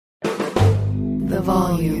the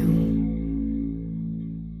volume.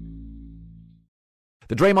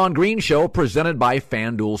 The Draymond Green Show, presented by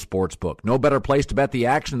FanDuel Sportsbook. No better place to bet the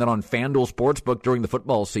action than on FanDuel Sportsbook during the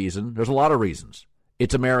football season. There's a lot of reasons.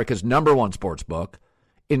 It's America's #1 sportsbook.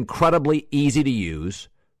 Incredibly easy to use.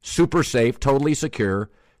 Super safe, totally secure.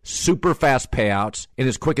 Super fast payouts in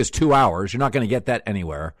as quick as 2 hours. You're not going to get that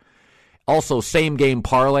anywhere. Also, same-game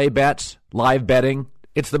parlay bets, live betting.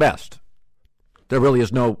 It's the best. There really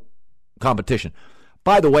is no competition.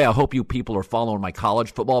 By the way, I hope you people are following my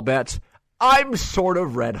college football bets. I'm sort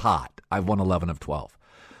of red hot. I've won 11 of 12.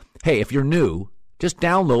 Hey, if you're new, just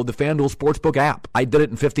download the FanDuel Sportsbook app. I did it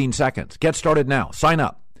in 15 seconds. Get started now. Sign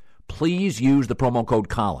up. Please use the promo code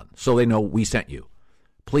Colin so they know we sent you.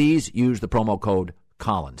 Please use the promo code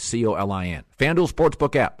Colin, C-O-L-I-N. FanDuel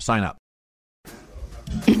Sportsbook app. Sign up.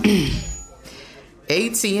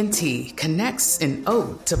 AT&T connects an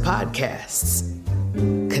ode to podcasts.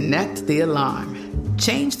 Connect the alarm.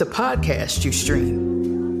 Change the podcast you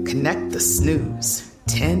stream. Connect the snooze.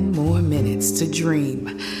 10 more minutes to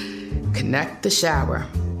dream. Connect the shower.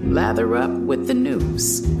 Lather up with the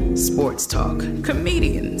news. Sports talk,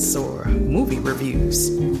 comedians, or movie reviews.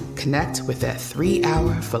 Connect with that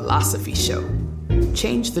 3-hour philosophy show.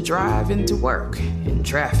 Change the drive into work in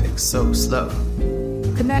traffic so slow.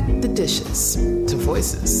 Connect the dishes to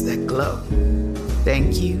voices that glow.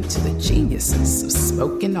 Thank you to the geniuses of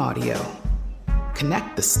spoken audio.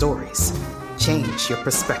 Connect the stories. Change your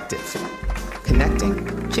perspective.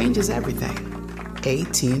 Connecting changes everything.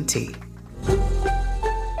 AT&T.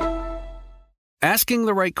 Asking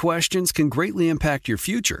the right questions can greatly impact your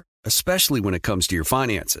future, especially when it comes to your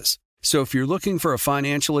finances. So if you're looking for a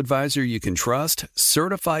financial advisor you can trust,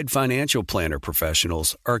 certified financial planner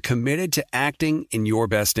professionals are committed to acting in your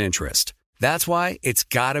best interest. That's why it's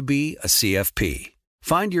got to be a CFP.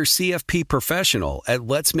 Find your CFP professional at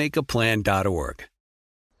letsmakeaplan.org.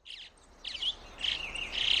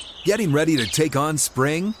 Getting ready to take on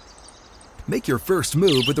spring? Make your first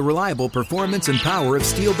move with the reliable performance and power of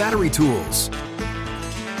Steel battery tools.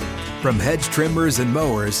 From hedge trimmers and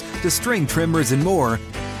mowers to string trimmers and more,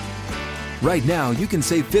 right now you can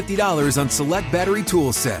save $50 on select battery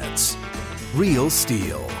tool sets. Real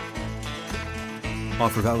Steel.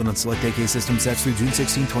 Offer valid on select AK system sets through June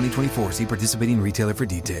 16, 2024. See participating retailer for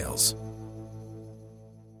details.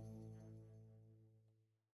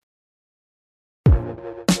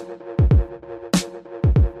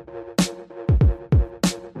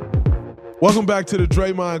 Welcome back to the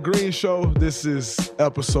Draymond Green Show. This is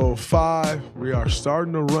episode 5. We are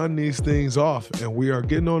starting to run these things off, and we are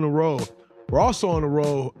getting on the road. We're also on the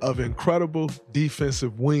road of incredible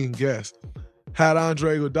defensive wing guests. Had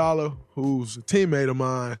Andre Iguodala, who's a teammate of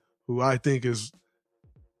mine, who I think is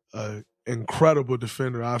an incredible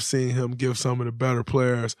defender. I've seen him give some of the better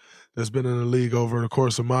players that's been in the league over the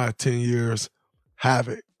course of my 10 years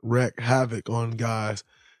wreak havoc on guys.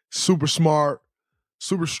 Super smart,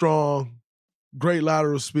 super strong, great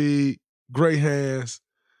lateral speed, great hands,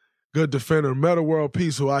 good defender. Meta World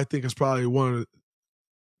Peace, who I think is probably one of the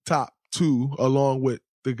top 2, along with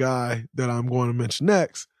the guy that I'm going to mention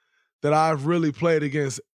next, that I've really played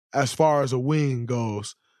against as far as a wing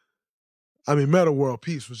goes. I mean, Meta World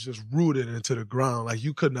Peace was just rooted into the ground. Like,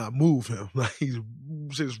 you could not move him. Like, he's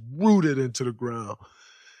just rooted into the ground.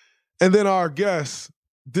 And then our guest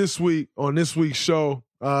this week, on this week's show,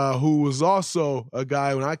 who was also a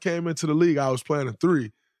guy, when I came into the league, I was playing a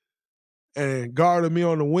 3 and guarded me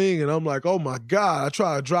on the wing. And I'm like, oh my God, I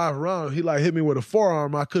tried to drive around. He hit me with a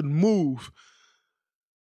forearm. I couldn't move.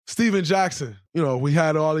 Steven Jackson, we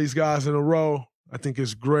had all these guys in a row. I think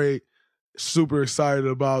it's great. Super excited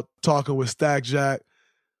about talking with Stack Jack,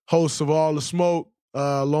 host of All the Smoke,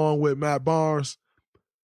 along with Matt Barnes.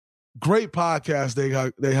 Great podcast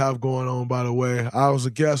they have going on, by the way. I was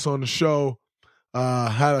a guest on the show.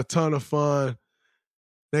 Had a ton of fun.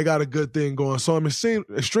 They got a good thing going. So I'm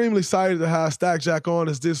extremely excited to have Stack Jack on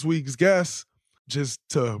as this week's guest, just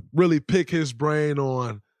to really pick his brain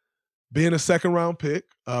on being a second-round pick,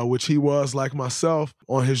 which he was like myself,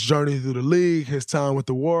 on his journey through the league, his time with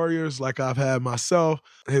the Warriors like I've had myself,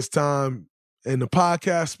 his time in the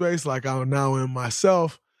podcast space like I'm now in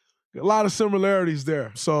myself. A lot of similarities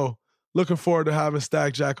there. So looking forward to having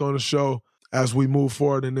Stack Jack on the show as we move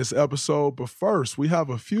forward in this episode. But first, we have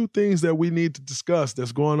a few things that we need to discuss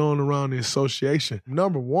that's going on around the association.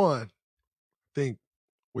 Number one, I think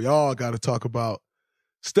we all got to talk about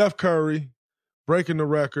Steph Curry breaking the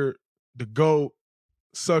record, the GOAT,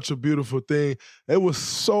 such a beautiful thing. It was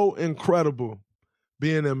so incredible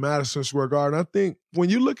being in Madison Square Garden. I think when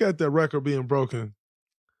you look at that record being broken,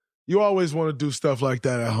 you always want to do stuff like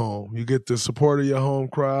that at home. You get the support of your home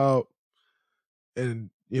crowd. and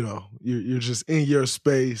you're just in your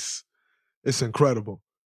space. It's incredible.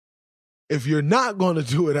 If you're not going to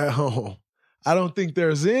do it at home, I don't think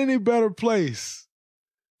there's any better place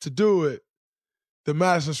to do it than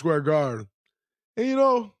Madison Square Garden.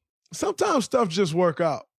 And sometimes stuff just work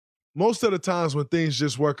out. Most of the times when things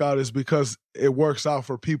just work out is because it works out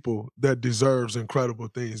for people that deserves incredible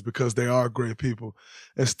things, because they are great people.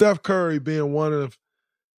 And Steph Curry being one of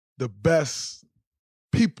the best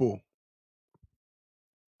people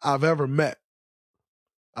I've ever met,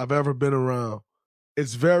 I've ever been around,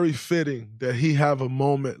 it's very fitting that he have a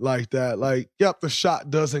moment like that. Like, yep, the shot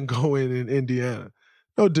doesn't go in Indiana.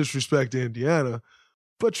 No disrespect to Indiana,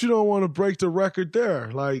 but you don't want to break the record there.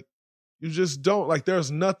 Like, you just don't. Like,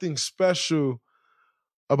 there's nothing special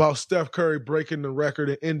about Steph Curry breaking the record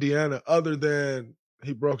in Indiana other than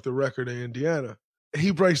he broke the record in Indiana.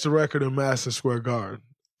 He breaks the record in Madison Square Garden.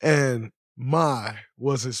 And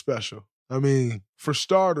was it special. I mean, for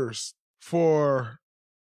starters, for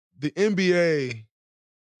the NBA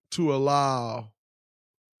to allow,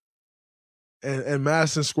 and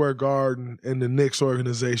Madison Square Garden and the Knicks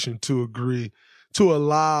organization to agree to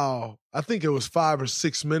allow, I think it was 5 or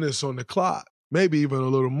 6 minutes on the clock, maybe even a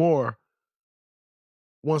little more,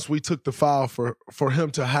 once we took the foul for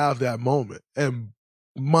him to have that moment. And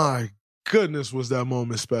my goodness, was that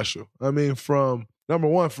moment special. I mean, from number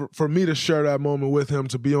one, for me to share that moment with him,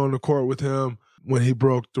 to be on the court with him when he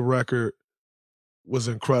broke the record, was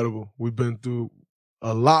incredible. We've been through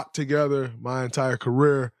a lot together my entire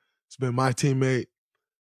career. It's been my teammate.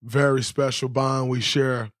 Very special bond we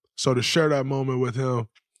share. So to share that moment with him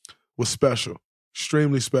was special,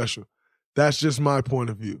 extremely special. That's just my point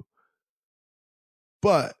of view.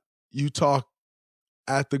 But you talk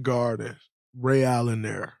at the Garden, Ray Allen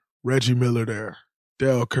there, Reggie Miller there,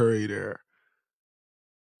 Dell Curry there,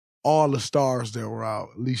 all the stars that were out,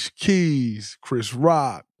 Alicia Keys, Chris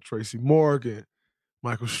Rock, Tracy Morgan,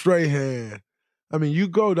 Michael Strahan. I mean, you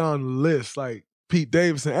go down the list, like Pete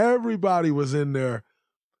Davidson, everybody was in there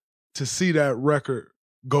to see that record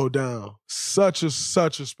go down. Such a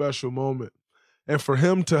special moment. And for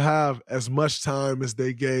him to have as much time as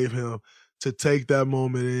they gave him to take that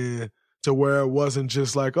moment in, to where it wasn't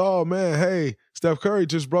just like, oh man, hey, Steph Curry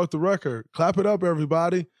just broke the record. Clap it up,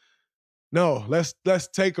 everybody. No, let's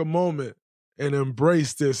take a moment and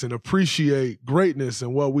embrace this and appreciate greatness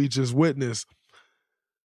and what we just witnessed,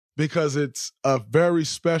 because it's a very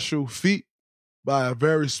special feat by a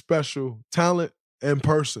very special talent and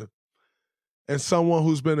person, and someone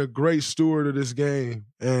who's been a great steward of this game,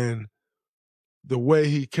 and the way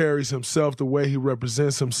he carries himself, the way he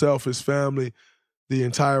represents himself, his family, the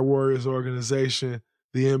entire Warriors organization,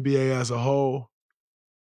 the NBA as a whole.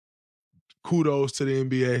 Kudos to the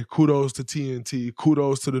NBA, kudos to TNT,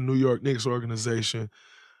 kudos to the New York Knicks organization,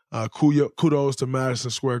 kudos to Madison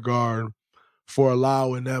Square Garden for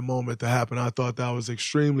allowing that moment to happen. I thought that was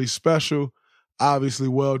extremely special, obviously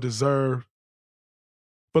well-deserved.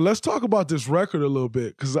 But let's talk about this record a little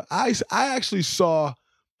bit, because I actually saw,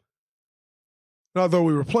 although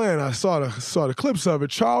we were playing, I saw the clips of it,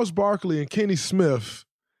 Charles Barkley and Kenny Smith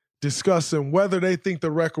discussing whether they think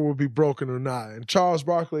the record will be broken or not. And Charles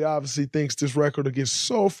Barkley obviously thinks this record will get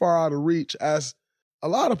so far out of reach, as a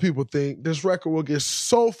lot of people think this record will get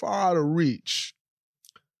so far out of reach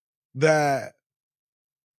that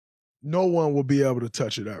no one will be able to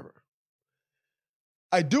touch it ever.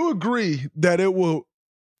 I do agree that it will.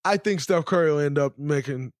 I think Steph Curry will end up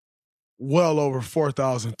making well over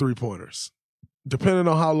 4,000 three-pointers, depending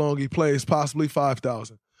on how long he plays, possibly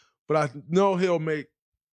 5,000. But I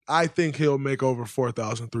think he'll make over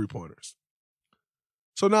 4,000 three-pointers.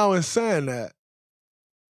 So now, in saying that,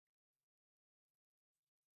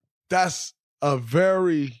 that's a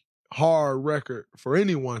very hard record for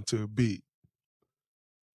anyone to beat.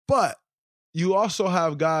 But you also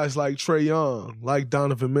have guys like Trae Young, like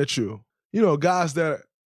Donovan Mitchell, guys that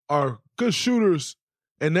are good shooters,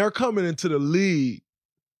 and they're coming into the league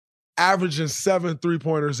averaging 7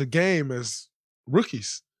 three-pointers a game as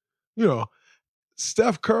rookies.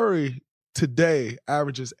 Steph Curry today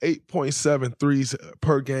averages 8.7 threes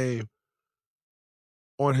per game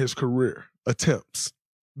on his career attempts.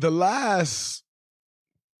 The last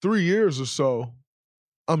 3 years or so,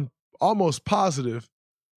 I'm almost positive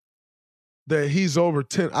that he's over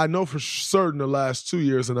 10. I know for certain the last 2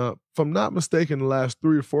 years, and if I'm not mistaken, the last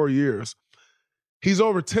 3 or 4 years, he's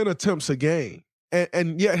over 10 attempts a game.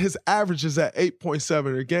 And yet his average is at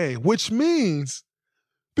 8.7 a game, which means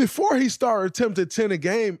before he started attempting 10 a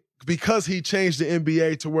game, because he changed the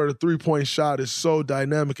NBA to where the three-point shot is so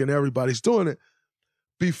dynamic and everybody's doing it,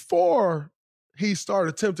 before he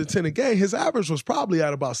started attempting 10 a game, his average was probably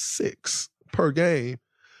at about 6 per game,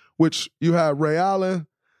 which you had Ray Allen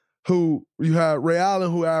who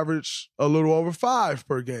averaged a little over 5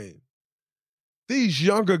 per game. These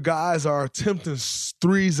younger guys are attempting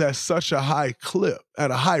threes at such a high clip,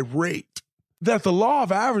 at a high rate, that the law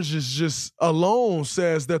of averages just alone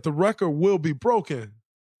says that the record will be broken.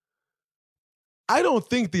 I don't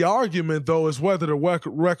think the argument, though, is whether the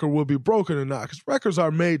record will be broken or not, because records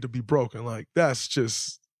are made to be broken. Like, that's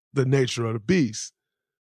just the nature of the beast.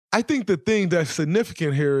 I think the thing that's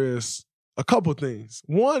significant here is a couple things.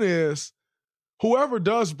 One is, whoever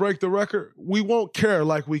does break the record, we won't care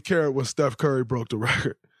like we cared when Steph Curry broke the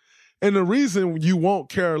record. And the reason you won't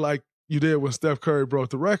care like you did when Steph Curry broke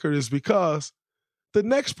the record is because the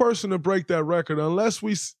next person to break that record, unless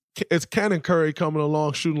it's Cannon Curry coming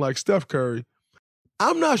along shooting like Steph Curry,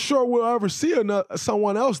 I'm not sure we'll ever see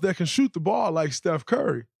someone else that can shoot the ball like Steph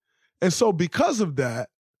Curry. And so because of that,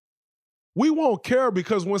 we won't care,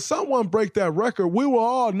 because when someone break that record, we will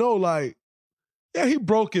all know, like, yeah, he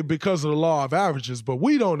broke it because of the law of averages, but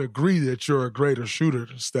we don't agree that you're a greater shooter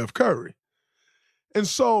than Steph Curry. And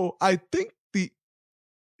so I think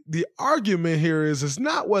the argument here is it's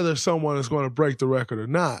not whether someone is going to break the record or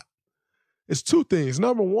not. It's two things.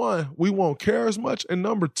 Number one, we won't care as much. And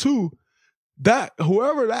number two, that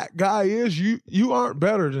whoever that guy is, you aren't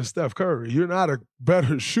better than Steph Curry. You're not a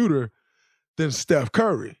better shooter than Steph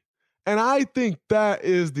Curry. And I think that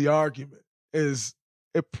is the argument.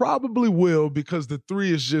 It probably will, because the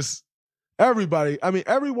three is just everybody. I mean,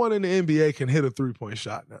 everyone in the NBA can hit a three-point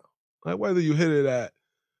shot now. Like, whether you hit it at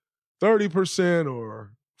 30%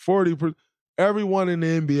 or 40%, everyone in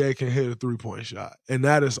the NBA can hit a three-point shot. And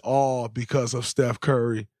that is all because of Steph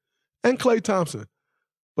Curry and Klay Thompson.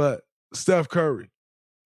 But Steph Curry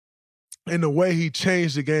and the way he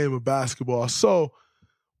changed the game of basketball. So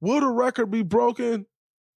will the record be broken?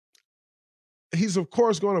 He's, of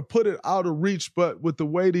course, going to put it out of reach, but with the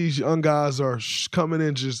way these young guys are coming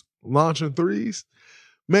in just launching threes,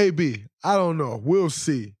 maybe. I don't know. We'll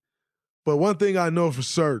see. But one thing I know for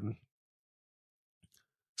certain,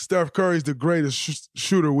 Steph Curry's the greatest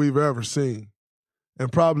shooter we've ever seen,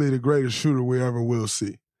 and probably the greatest shooter we ever will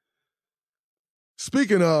see.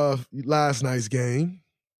 Speaking of last night's game,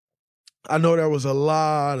 I know there was a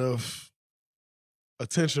lot of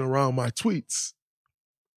attention around my tweets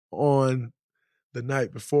on the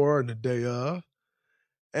night before and the day of.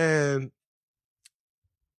 And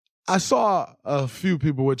I saw a few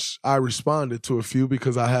people, which I responded to a few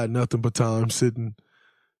because I had nothing but time sitting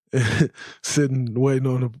waiting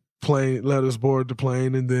on the plane, let us board the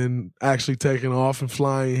plane, and then actually taking off and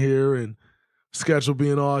flying here, and schedule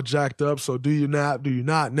being all jacked up. So do you nap? Do you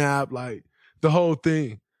not nap? Like, the whole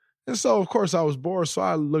thing. And so, of course, I was bored. So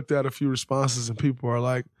I looked at a few responses, and people are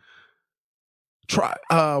like,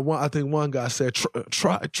 I think one guy said,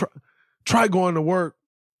 try going to work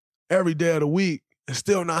every day of the week and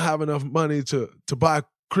still not have enough money to buy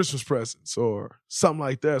Christmas presents or something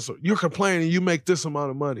like that. So you're complaining you make this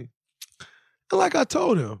amount of money. And like I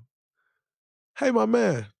told him, hey, my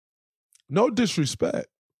man, no disrespect,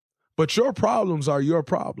 but your problems are your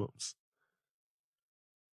problems.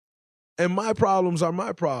 And my problems are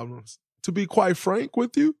my problems. To be quite frank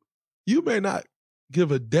with you, you may not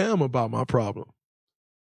give a damn about my problem.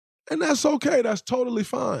 And that's okay. That's totally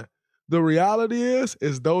fine. The reality is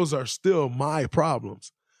those are still my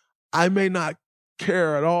problems. I may not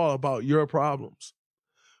care at all about your problems.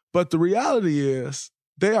 But the reality is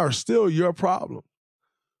they are still your problem.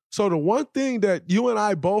 So the one thing that you and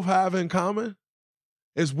I both have in common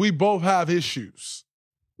is we both have issues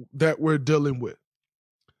that we're dealing with.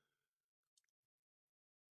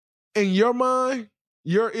 In your mind,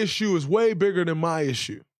 your issue is way bigger than my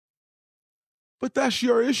issue. But that's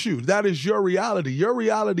your issue. That is your reality. Your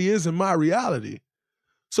reality isn't my reality.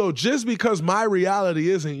 So just because my reality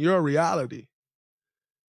isn't your reality,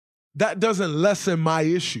 that doesn't lessen my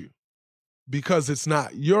issue because it's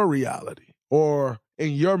not your reality. Or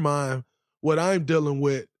in your mind, what I'm dealing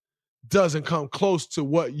with doesn't come close to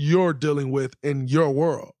what you're dealing with in your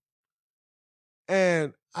world.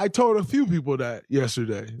 And I told a few people that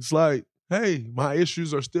yesterday. It's like, hey, my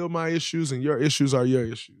issues are still my issues and your issues are your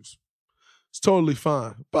issues. It's totally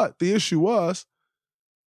fine. But the issue was,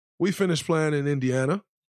 we finished playing in Indiana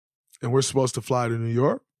and we're supposed to fly to New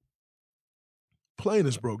York. Plane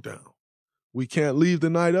is broke down. We can't leave the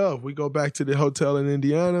night of. We go back to the hotel in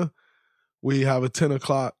Indiana. We have a 10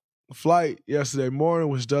 o'clock flight yesterday morning,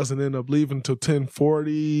 which doesn't end up leaving until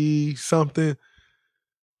 10:40 something.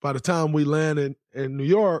 By the time we land in New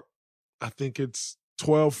York, I think it's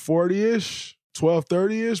 12:40-ish,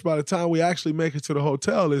 12:30-ish. By the time we actually make it to the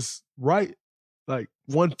hotel, it's right like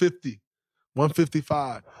 1:50,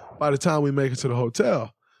 1:55. by the time we make it to the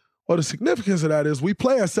hotel. Well, the significance of that is we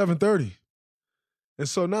play at 7:30. And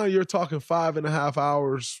so now you're talking 5.5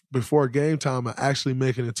 hours before game time of actually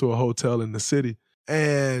making it to a hotel in the city.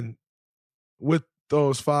 And with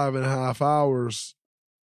those 5.5 hours,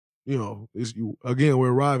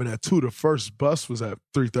 we're arriving at 2. The first bus was at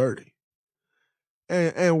 3:30.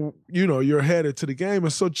 And you're headed to the game.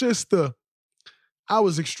 And so I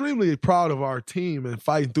was extremely proud of our team and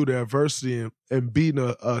fighting through the adversity and beating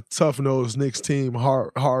a tough-nosed Knicks team,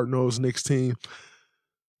 hard-nosed Knicks team,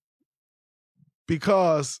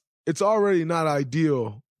 because it's already not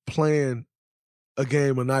ideal playing a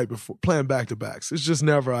game a night before, playing back-to-backs. It's just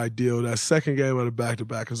never ideal. That second game of the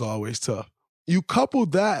back-to-back is always tough. You couple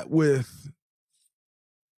that with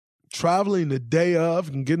traveling the day of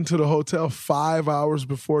and getting to the hotel 5 hours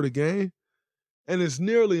before the game, and it's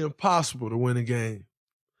nearly impossible to win a game.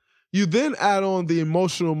 You then add on the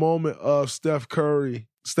emotional moment of Steph Curry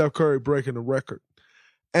breaking the record.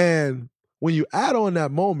 And when you add on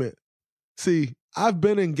that moment, see, I've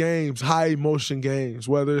been in games, high emotion games,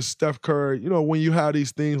 whether it's Steph Curry, when you have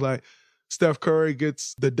these things like Steph Curry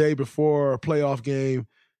gets the day before a playoff game,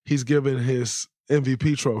 he's given his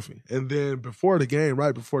MVP trophy. And then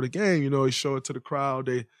right before the game, he show it to the crowd.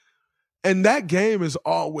 And that game is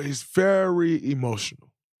always very emotional.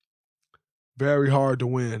 Very hard to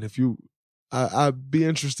win. I'd be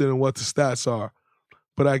interested in what the stats are,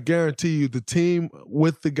 but I guarantee you the team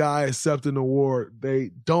with the guy accepting the award,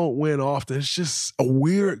 they don't win often. It's just a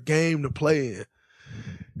weird game to play in.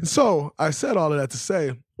 And so I said all of that to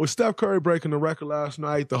say, with Steph Curry breaking the record last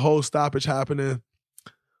night, the whole stoppage happening,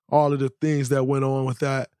 all of the things that went on with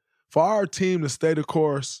that, for our team to stay the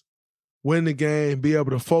course, win the game, be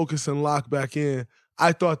able to focus and lock back in,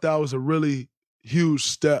 I thought that was a really huge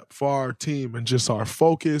step for our team and just our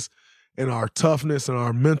focus and our toughness and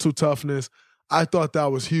our mental toughness. I thought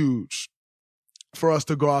that was huge for us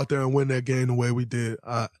to go out there and win that game the way we did.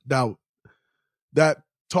 That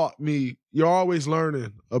taught me, you're always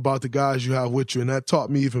learning about the guys you have with you, and that taught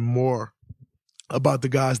me even more about the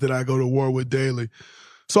guys that I go to war with daily.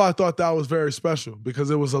 So I thought that was very special because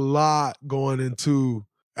it was a lot going into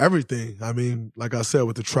everything. I mean, like I said,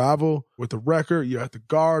 with the travel, with the record, you're at the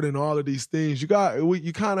guard and all of these things. You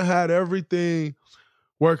kind of had everything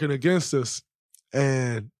working against us,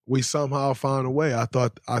 and we somehow found a way. I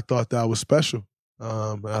thought that was special,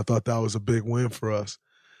 and I thought that was a big win for us.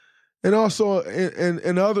 And also,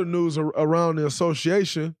 in other news around the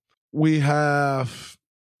association, we have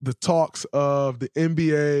the talks of the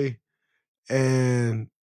NBA and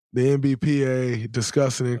the NBPA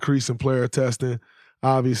discussing increasing player testing.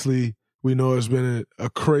 Obviously, we know there's been a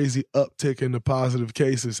crazy uptick in the positive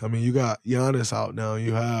cases. I mean, you got Giannis out now.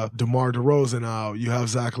 You have DeMar DeRozan out. You have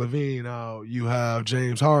Zach LaVine out. You have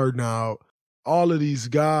James Harden out. All of these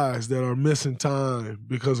guys that are missing time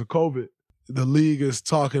because of COVID. The league is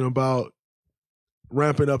talking about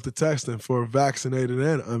ramping up the testing for vaccinated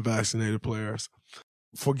and unvaccinated players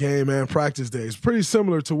for game and practice days. Pretty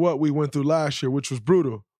similar to what we went through last year, which was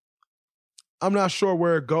brutal. I'm not sure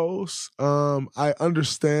where it goes. I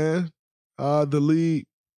understand the league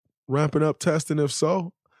ramping up testing. If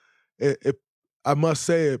so, I must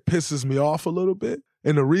say it pisses me off a little bit.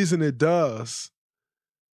 And the reason it does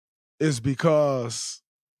is because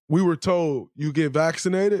we were told you get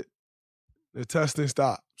vaccinated, the testing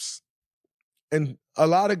stops. And a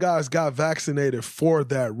lot of guys got vaccinated for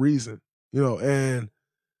that reason, and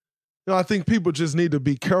I think people just need to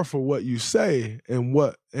be careful what you say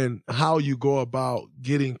and how you go about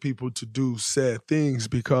getting people to do said things,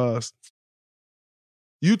 because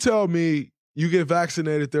you tell me you get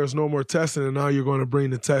vaccinated, there's no more testing, and now you're going to bring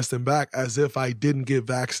the testing back as if I didn't get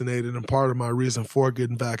vaccinated, and part of my reason for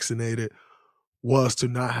getting vaccinated was to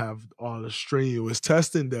not have all the strenuous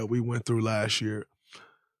testing that we went through last year.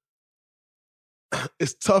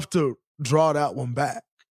 It's tough to draw that one back,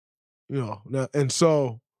 and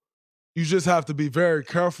so you just have to be very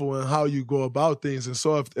careful in how you go about things. And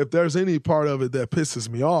so if there's any part of it that pisses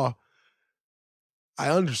me off, I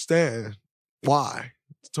understand why.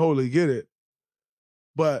 Totally get it.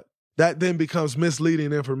 But that then becomes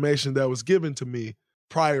misleading information that was given to me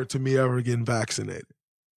prior to me ever getting vaccinated.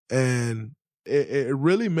 And it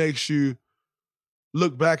really makes you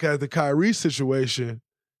look back at the Kyrie situation.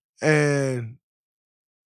 And,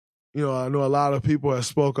 I know a lot of people have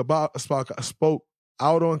spoke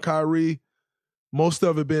out on Kyrie, most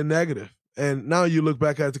of it being negative. And now you look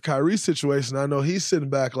back at the Kyrie situation, I know he's sitting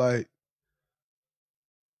back like,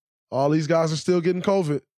 all these guys are still getting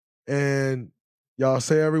COVID, and y'all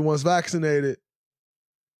say everyone's vaccinated.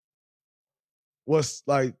 What's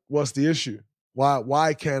the issue?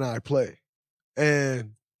 Why can't I play?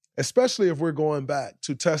 And especially if we're going back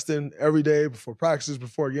to testing every day before practices,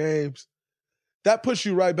 before games, that puts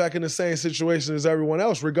you right back in the same situation as everyone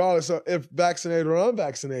else, regardless of if vaccinated or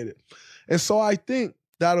unvaccinated. And so I think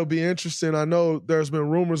that'll be interesting. I know there's been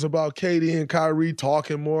rumors about KD and Kyrie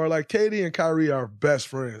talking more. Like, KD and Kyrie are best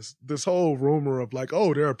friends. This whole rumor of like,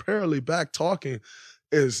 oh, they're apparently back talking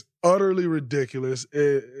is utterly ridiculous.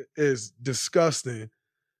 It is disgusting.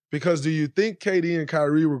 Because do you think KD and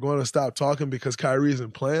Kyrie were going to stop talking because Kyrie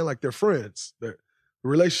isn't playing? Like, they're friends. The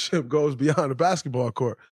relationship goes beyond the basketball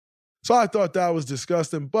court. So I thought that was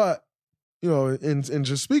disgusting. But, you know, in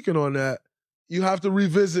just speaking on that, you have to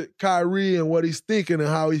revisit Kyrie and what he's thinking and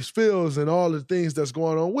how he feels and all the things that's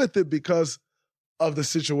going on with it because of the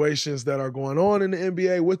situations that are going on in the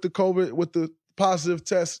NBA with the COVID, with the positive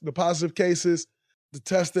tests, the positive cases, the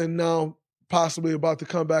testing now possibly about to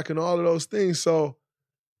come back and all of those things. So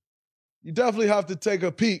you definitely have to take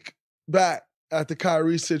a peek back at the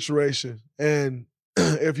Kyrie situation. And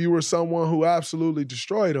if you were someone who absolutely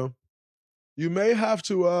destroyed him, you may have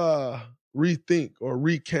to rethink or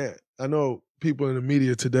recant. I know people in the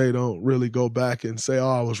media today don't really go back and say, oh,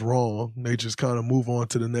 I was wrong. They just kind of move on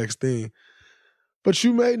to the next thing. But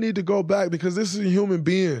you may need to go back because this is a human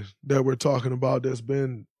being that we're talking about that's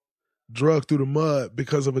been drugged through the mud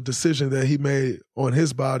because of a decision that he made on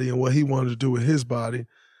his body and what he wanted to do with his body.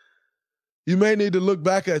 You may need to look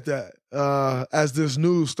back at that as this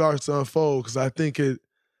news starts to unfold because I think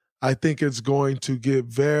it's going to get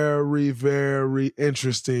very, very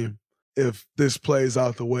interesting if this plays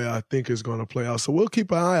out the way I think it's going to play out. So we'll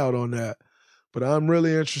keep an eye out on that. But I'm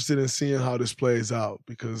really interested in seeing how this plays out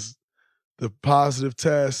because the positive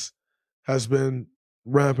test has been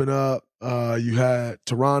ramping up. You had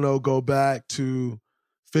Toronto go back to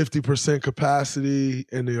 50% capacity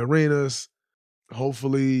in the arenas.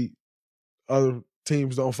 Hopefully other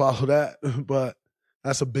teams don't follow that, but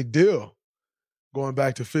that's a big deal, going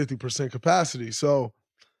back to 50% capacity. So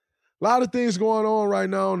a lot of things going on right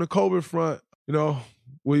now on the COVID front. You know,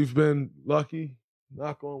 we've been lucky,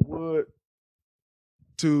 knock on wood,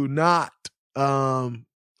 to not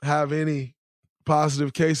have any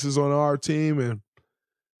positive cases on our team. And,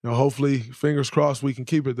 you know, hopefully, fingers crossed, we can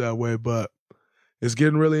keep it that way. But it's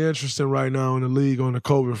getting really interesting right now in the league on the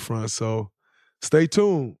COVID front. So stay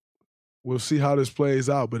tuned. We'll see how this plays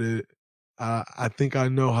out. But I think I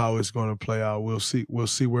know how it's going to play out. We'll see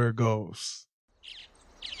where it goes.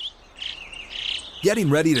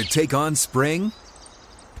 Getting ready to take on spring?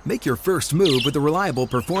 Make your first move with the reliable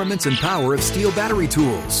performance and power of Steel battery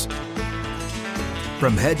tools.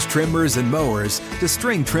 From hedge trimmers and mowers to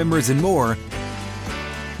string trimmers and more,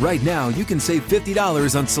 right now you can save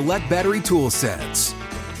 $50 on select battery tool sets.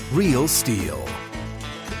 Real Steel.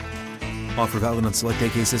 Offer valid on select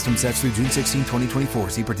AK system sets through June 16, 2024.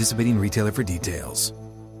 See participating retailer for details.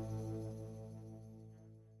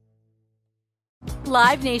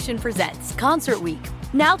 Live Nation presents Concert Week.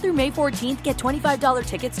 Now through May 14th, get $25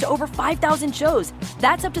 tickets to over 5,000 shows.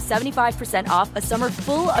 That's up to 75% off a summer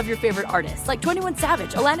full of your favorite artists like 21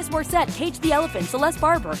 Savage, Alanis Morissette, Cage the Elephant, Celeste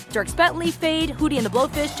Barber, Dierks Bentley, Fade, Hootie and the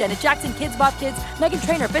Blowfish, Janet Jackson, Kids Bop Kids, Meghan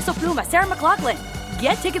Trainor, Peso Pluma, Sarah McLachlan.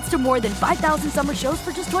 Get tickets to more than 5,000 summer shows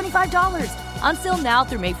for just $25. Until now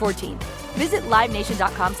through May 14th. Visit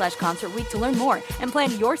LiveNation.com/Concert Week to learn more and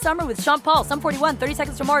plan your summer with Sean Paul, Sum 41, 30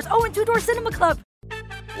 Seconds to Mars, and Two Door Cinema Club.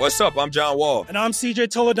 What's up? I'm John Wall. And I'm CJ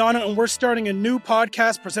Toledano, and we're starting a new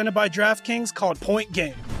podcast presented by DraftKings called Point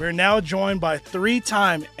Game. We're now joined by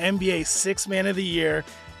three-time NBA Sixth Man of the Year,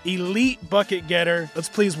 elite bucket getter. Let's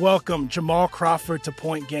please welcome Jamal Crawford to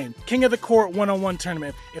Point Game. King of the Court one-on-one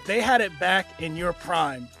tournament. If they had it back in your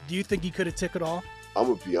prime, do you think you could have took it all? I'm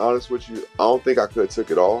going to be honest with you. I don't think I could have took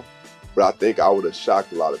it all, but I think I would have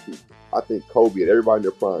shocked a lot of people. I think Kobe and everybody in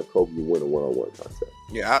their prime, Kobe would win a one-on-one contest.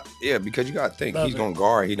 Yeah, because you got to think, he's going to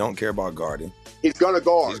guard. He don't care about guarding. He's going to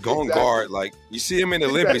guard. He's going to guard. Like, you see him in the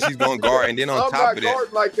Olympics, he's going to guard. And then on top of that. I'm not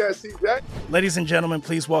guarding like that, CJ. Ladies and gentlemen,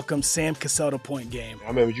 please welcome Sam Cassell to Point Game. I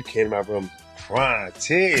remember you came out from prime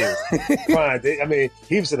 10. I mean,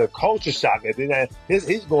 he was in a culture shock. And then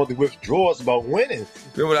he's going through withdrawals about winning.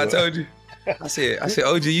 Remember what I told you? I said,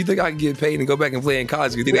 OG, you think I can get paid and go back and play in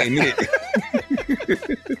college because it ain't it?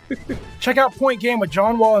 Check out Point Game with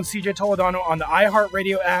John Wall and CJ Toledano on the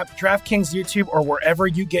iHeartRadio app, DraftKings YouTube, or wherever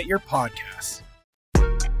you get your podcasts.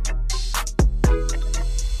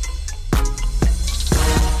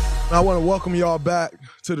 I want to welcome y'all back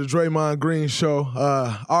to the Draymond Green Show.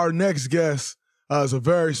 Our next guest is a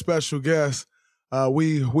very special guest.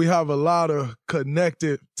 We have a lot of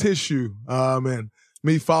connected tissue, and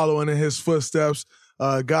me following in his footsteps,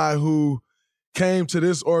 a guy who came to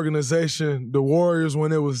this organization, the Warriors,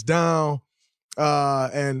 when it was down,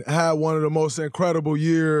 and had one of the most incredible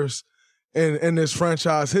years in this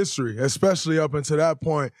franchise history, especially up until that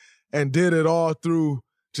point, and did it all through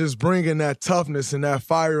just bringing that toughness and that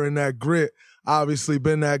fire and that grit. Obviously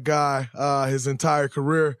been that guy his entire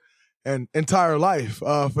career and entire life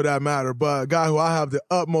for that matter, but a guy who I have the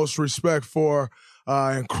utmost respect for,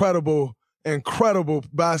 incredible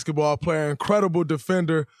basketball player, incredible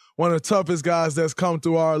defender, one of the toughest guys that's come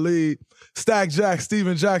through our league. Stack Jack,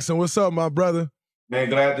 Steven Jackson, what's up, my brother? Man,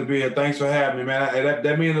 glad to be here. Thanks for having me, man.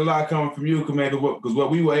 That means a lot coming from you, man, because what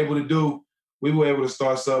we were able to do, we were able to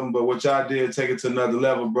start something, but what y'all did, take it to another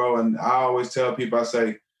level, bro. And I always tell people, I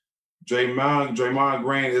say, Draymond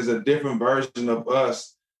Green is a different version of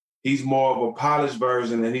us. He's more of a polished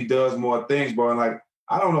version, and he does more things, bro. And like,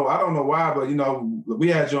 I don't know why, but we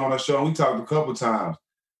had you on our show and we talked a couple times.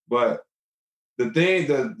 But the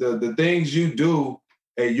things you do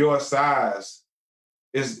at your size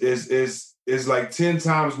is like 10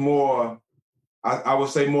 times more. I would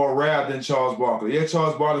say more rare than Charles Barkley. Yeah,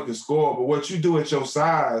 Charles Barkley could score, but what you do at your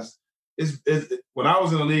size is when I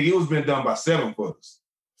was in the league, it was been done by 7-footers.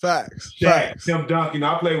 Facts. Tim Duncan.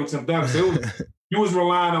 I played with Tim Duncan. So you was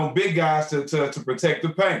relying on big guys to protect the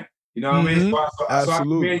paint. You know what I mean? So I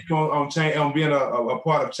commend you on being a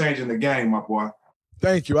part of changing the game, my boy.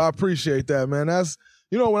 Thank you. I appreciate that, man. That's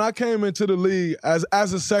when I came into the league as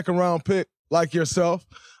a second round pick like yourself,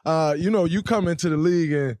 you come into the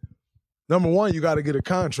league and number one, you got to get a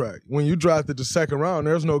contract. When you drafted the second round,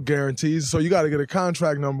 there's no guarantees, so you got to get a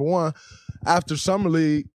contract. Number one, after summer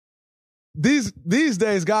league. These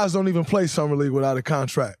days, guys don't even play summer league without a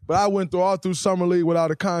contract. But I went through summer league without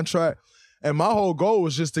a contract, and my whole goal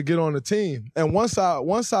was just to get on the team. And once I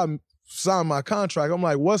signed my contract, I'm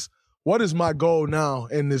like, what is my goal now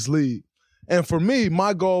in this league? And for me,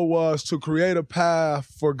 my goal was to create a path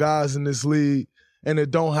for guys in this league, and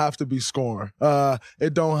it don't have to be scoring.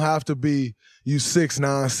 It don't have to be you 6'9",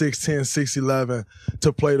 6'10", 6'11"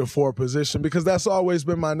 to play the 4 position, because that's always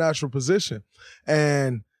been my natural position.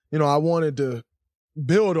 And I wanted to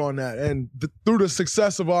build on that. And through the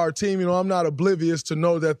success of our team, I'm not oblivious to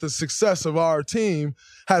know that the success of our team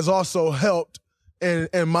has also helped in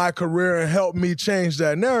my career and helped me change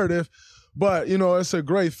that narrative. But, it's a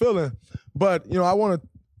great feeling. But, I want to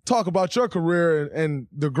talk about your career and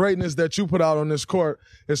the greatness that you put out on this court.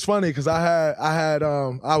 It's funny because I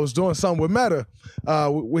was doing something with Meta.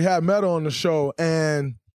 We had Meta on the show,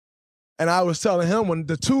 and I was telling him, when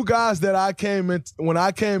the two guys that when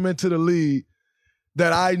I came into the league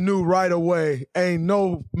that I knew right away, ain't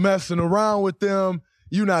no messing around with them.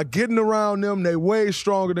 You not getting around them. They way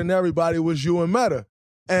stronger than everybody, was you and Meta.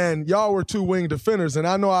 And y'all were two wing defenders. And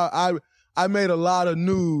I know I made a lot of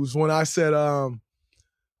news when I said I'm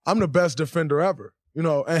the best defender ever.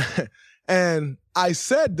 And I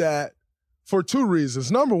said that for 2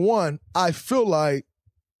 reasons. Number one, I feel like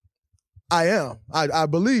I am. I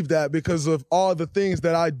believe that because of all the things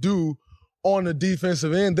that I do on the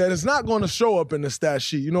defensive end that is not going to show up in the stat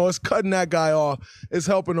sheet. It's cutting that guy off. It's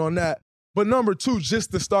helping on that. But number two,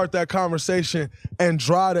 just to start that conversation and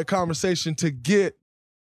drive that conversation to get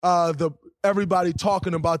everybody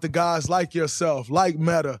talking about the guys like yourself, like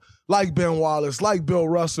Meta, like Ben Wallace, like Bill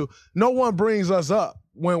Russell. No one brings us up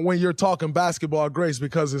when you're talking basketball greats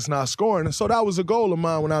because it's not scoring. And so that was a goal of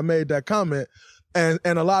mine when I made that comment. And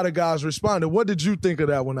a lot of guys responded. What did you think of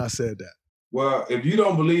that when I said that? Well, if you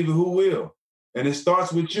don't believe it, who will? And it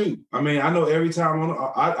starts with you. I mean, I know every time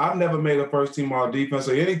I've never made a first team all defense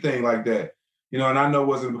or anything like that. And I know it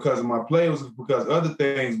wasn't because of my play, it was because of other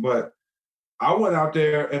things. But I went out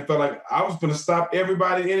there and felt like I was going to stop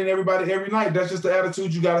everybody in and everybody every night. That's just the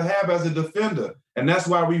attitude you got to have as a defender. And that's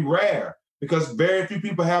why we rare, because very few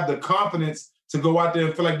people have the confidence to go out there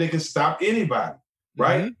and feel like they can stop anybody,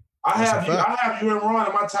 right? Mm-hmm. I have you and Ron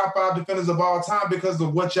in my top 5 defenders of all time because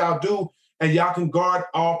of what y'all do, and y'all can guard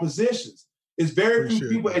all positions. It's very few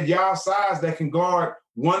people at y'all size that can guard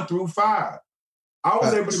 1 through 5. I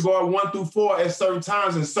was able to guard 1 through 4 at certain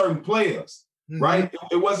times in certain players, right?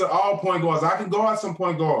 It wasn't all point guards. I can guard some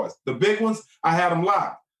point guards. The big ones, I had them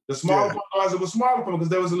locked. The smaller point guards, it was smaller for them because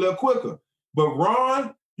they was a little quicker. But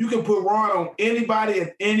Ron, you can put Ron on anybody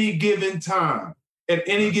at any given time, at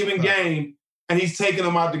any given game, and he's taking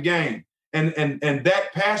them out the game. And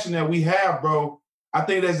that passion that we have, bro, I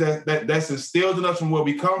think that's instilled in us from where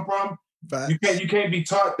we come from. You can't be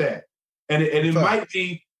taught that. And it might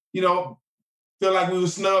be, feel like we were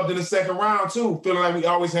snubbed in the second round too, feeling like we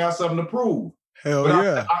always have something to prove. Hell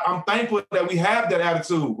yeah. I'm thankful that we have that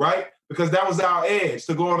attitude, right? Because that was our edge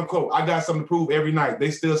to go on the court. I got something to prove every night.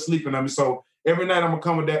 They still sleeping on me. So every night I'm going to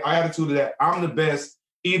come with that attitude of that I'm the best,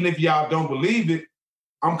 even if y'all don't believe it.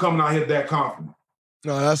 I'm coming out here that confident.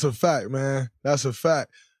 No, that's a fact, man. That's a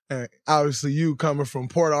fact. And obviously you coming from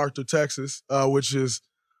Port Arthur, Texas, which is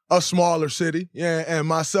a smaller city. Yeah, and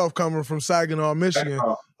myself coming from Saginaw, Michigan,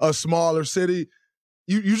 a smaller city.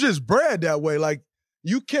 You just bred that way. Like,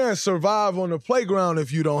 you can't survive on the playground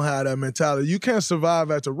if you don't have that mentality. You can't survive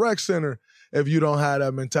at the rec center if you don't have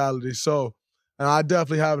that mentality. So, and I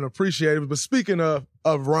definitely haven't appreciated it. But speaking of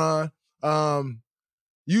Ron,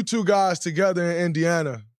 you two guys together in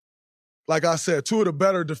Indiana, like I said, two of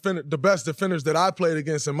the best defenders that I played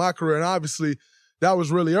against in my career. And obviously, that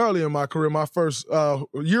was really early in my career, my first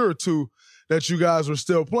year or two that you guys were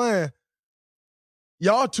still playing.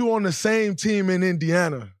 Y'all two on the same team in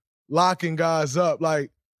Indiana, locking guys up.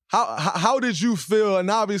 Like, how did you feel? And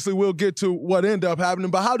obviously, we'll get to what ended up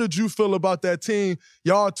happening, but how did you feel about that team?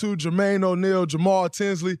 Y'all two, Jermaine O'Neal, Jamal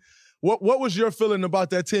Tinsley. What was your feeling about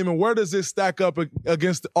that team, and where does it stack up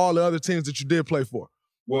against all the other teams that you did play for?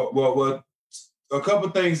 Well, a couple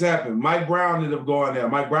things happened. Mike Brown ended up going there.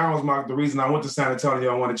 Mike Brown was the reason I went to San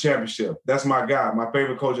Antonio and won a championship. That's my guy, my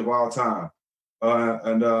favorite coach of all time.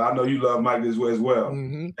 And I know you love Mike as well.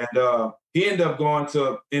 Mm-hmm. And he ended up going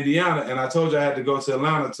to Indiana, and I told you I had to go to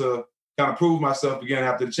Atlanta to kind of prove myself again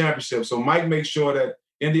after the championship. So Mike made sure that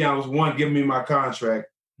Indiana was, one, giving me my contract,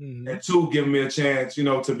 and two, giving me a chance,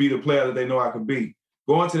 to be the player that they know I could be.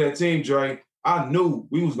 Going to that team, Dre, I knew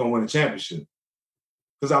we was going to win a championship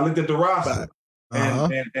because I looked at the roster.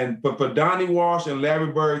 But for Donnie Walsh and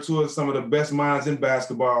Larry Bird, two of some of the best minds in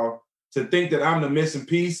basketball, to think that I'm the missing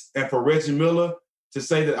piece, and for Reggie Miller to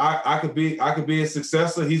say that I could be a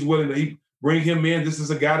successor, he's willing to bring him in. This is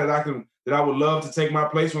a guy that I would love to take my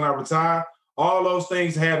place when I retire. All those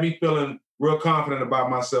things had me feeling real confident about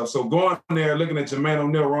myself. So going there, looking at Jermaine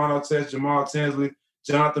O'Neal, Ron Artest, Jamal Tinsley,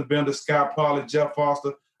 Jonathan Bender, Scott Pollard, Jeff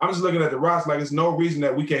Foster, I'm just looking at the roster like there's no reason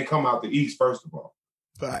that we can't come out the East, first of all.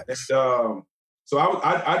 Facts. And, so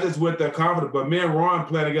I just went there confident. But me and Ron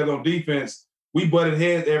playing together on defense, we butted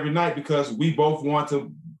heads every night because we both want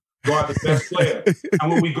to guard the best player.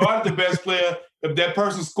 And when we guard the best player, if that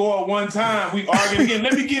person scored one time, we argue again,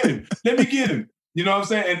 let me get him. You know what I'm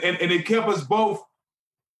saying? And it kept us both.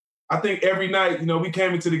 I think every night, we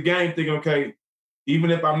came into the game thinking, okay,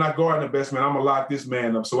 even if I'm not guarding the best man, I'm going to lock this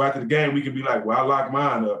man up. So after the game, we can be like, well, I locked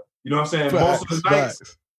mine up. You know what I'm saying?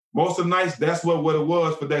 Facts, Most of the nights, that's what it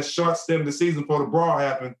was for that short stint of the season before the brawl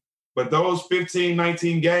happened. But those 15,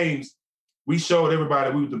 19 games, we showed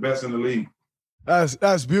everybody we were the best in the league.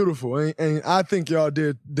 That's beautiful, and I think y'all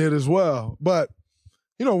did as well. But,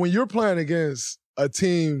 when you're playing against a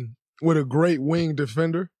team with a great wing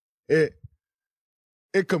defender, it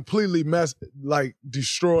completely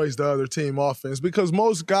destroys the other team offense because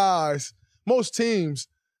most teams,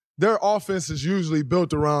 their offense is usually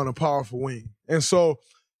built around a powerful wing. And so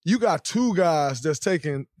you got two guys that's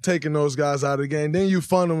taking those guys out of the game. Then you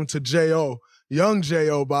fund them to J.O., young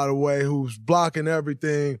J.O., by the way, who's blocking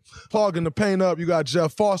everything, clogging the paint up. You got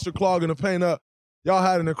Jeff Foster clogging the paint up. Y'all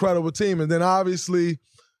had an incredible team. And then obviously,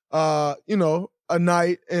 a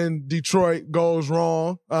night in Detroit goes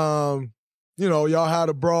wrong. Y'all had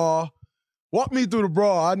a brawl. Walk me through the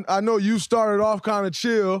brawl. I know you started off kind of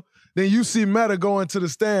chill. Then you see Meta go into the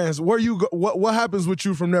stands. Where you go? What happens with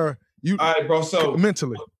you from there? All right, bro. So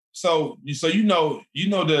mentally, so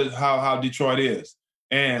how Detroit is,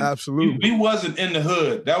 and absolutely, we wasn't in the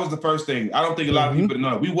hood. That was the first thing. I don't think a lot of people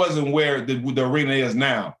know. We wasn't where the arena is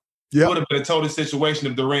now. It would have been a total situation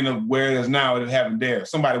if the arena where it is now it happened there.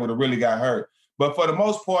 Somebody would have really got hurt. But for the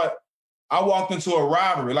most part, I walked into a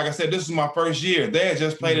rivalry. Like I said, this was my first year. They had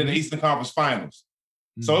just played in the Eastern Conference Finals.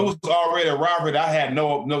 So it was already a rivalry that I had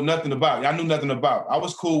nothing about. I knew nothing about. I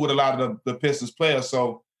was cool with a lot of the Pistons players.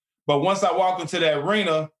 So, but once I walked into that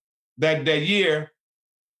arena that year,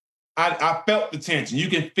 I felt the tension. You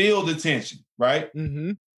can feel the tension, right?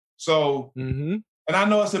 Mm-hmm. So, and I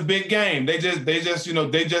know it's a big game. They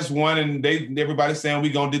just won, and everybody's saying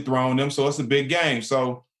we're gonna dethrone them. So it's a big game.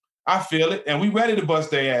 So I feel it, and we ready to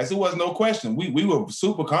bust their ass. It was no question. We were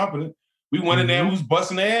super confident. We went in there and we was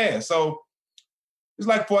busting their ass. So it's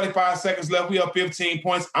like 45 seconds left. We up 15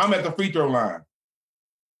 points. I'm at the free throw line.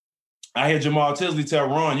 I hear Jamal Tinsley tell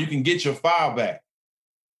Ron, you can get your foul back.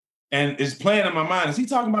 And it's playing in my mind. Is he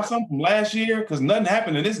talking about something from last year? Because nothing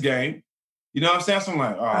happened in this game. You know what I'm saying? So I'm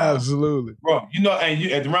like, oh. Absolutely. Bro,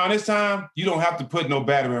 at around this time, you don't have to put no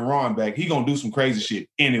battering Ron back. He going to do some crazy shit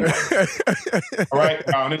anyway. All right?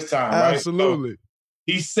 Around this time, right? Absolutely. So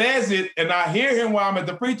he says it, and I hear him while I'm at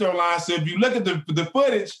the free throw line. So if you look at the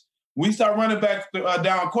footage, we start running back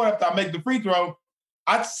down court after I make the free throw.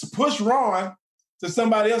 I push Ron to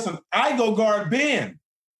somebody else, and I go guard Ben.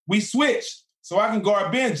 We switch. so I can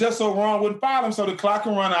guard Ben just so Ron wouldn't foul him so the clock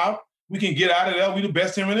can run out. We can get out of there. We the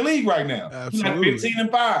best team in the league right now. Absolutely. We're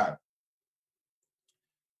like 15-5.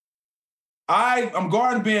 I'm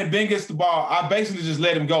guarding Ben. Ben gets the ball. I basically just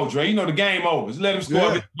let him go, Dre. You know the game over. Just let him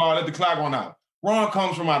score, get the ball, let the clock run out. Ron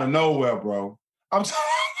comes from out of nowhere, bro.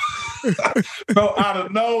 Bro, out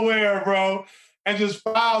of nowhere, bro. And just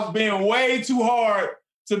fouls Ben way too hard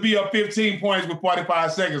to be up 15 points with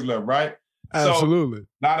 45 seconds left, right? Absolutely. So,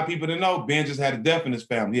 a lot of people didn't know Ben just had a death in his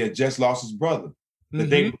family. He had just lost his brother the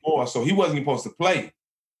day before, so he wasn't supposed to play,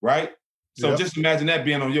 right? So just imagine that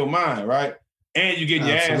being on your mind, right? And you getting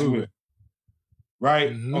your ass whipped,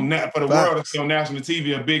 right? For the world to see on national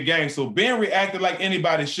TV, a big game. So Ben reacted like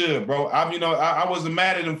anybody should, bro. I wasn't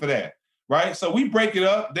mad at him for that, right? So we break it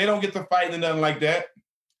up. They don't get to fight and nothing like that.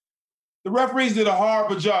 The referees did a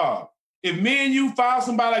horrible job. If me and you foul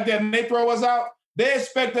somebody like that and they throw us out, they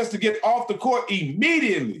expect us to get off the court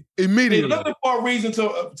immediately. They're looking for a reason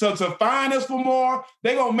to fine us for more.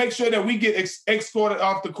 They're going to make sure that we get escorted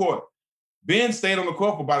off the court. Ben stayed on the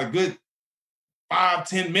court for about a good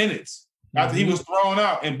 5-10 minutes after he was thrown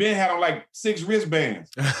out, and Ben had on like 6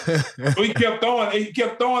 wristbands. So he kept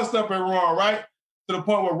throwing stuff at Ron, right? To the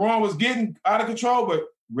point where Ron was getting out of control, but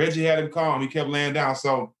Reggie had him calm. He kept laying down.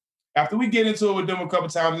 So after we get into it with them a couple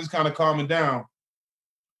times, it's kind of calming down.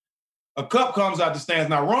 A cup comes out the stands.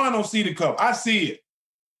 Now, Ron don't see the cup. I see it.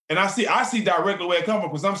 And I see directly where it comes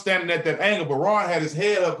from because I'm standing at that angle, but Ron had his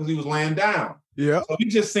head up because he was laying down. Yeah. So he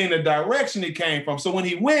just seen the direction it came from. So when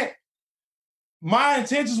he went, my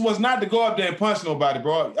intentions was not to go up there and punch nobody,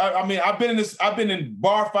 bro. I mean, I've been in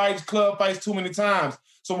bar fights, club fights too many times.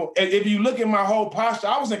 So if you look at my whole posture,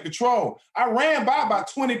 I was in control. I ran by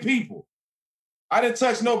about 20 people. I didn't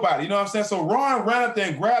touch nobody. You know what I'm saying? So Ron ran up there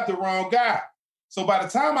and grabbed the wrong guy. So by the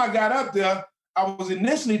time I got up there, I was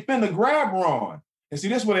initially finna grab Ron. And see,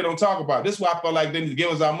 this is what they don't talk about. This is why I felt like they need to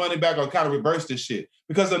give us our money back or kind of reverse this shit.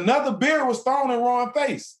 Because another beer was thrown in Ron's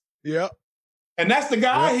face. Yep. And that's the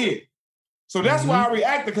guy I hit. So that's why I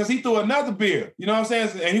reacted, because he threw another beer. You know what I'm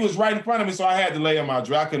saying? And he was right in front of me, so I had to lay him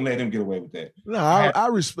out. I couldn't let him get away with that. No, I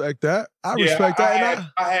respect that. I respect that.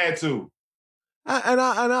 I had to.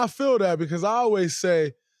 I feel that because I always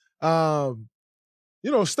say, stuff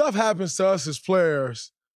happens to us as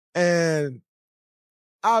players, and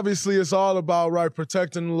obviously it's all about, right,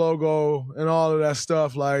 protecting the logo and all of that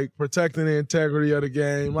stuff, like protecting the integrity of the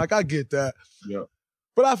game. Like, I get that. Yeah.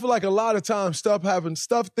 But I feel like a lot of times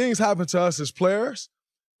things happen to us as players,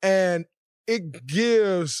 and it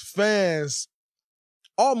gives fans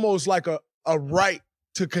almost like a right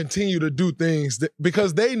to continue to do things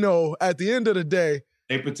because they know at the end of the day,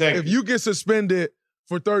 they protect. If you get suspended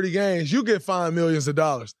for 30 games, you get fined millions of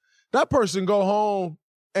dollars. That person go home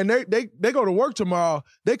and they go to work tomorrow,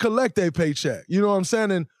 they collect their paycheck. You know what I'm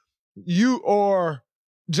saying? And you or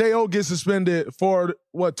J.O. gets suspended for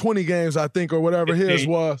 20 games, I think, or whatever 15. His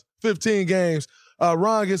was, 15 games.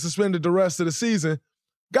 Ron gets suspended the rest of the season.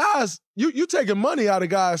 Guys, you taking money out of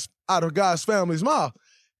guys' family's mouth.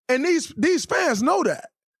 And these fans know that.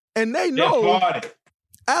 And they know.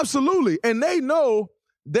 Absolutely. And they know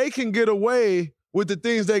they can get away with the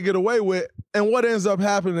things they get away with. And what ends up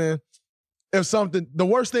happening if the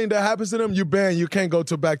worst thing that happens to them, you can't go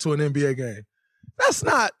back to an NBA game. That's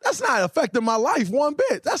not affecting my life one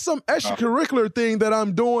bit. That's some extracurricular thing that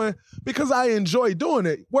I'm doing because I enjoy doing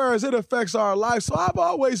it, whereas it affects our life. So I've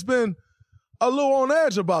always been a little on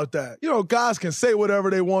edge about that. Guys can say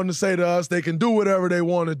whatever they want to say to us. They can do whatever they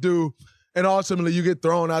want to do. And ultimately you get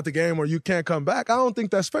thrown out the game or you can't come back. I don't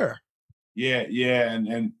think that's fair. Yeah.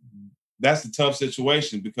 And that's a tough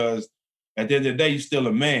situation because at the end of the day, you're still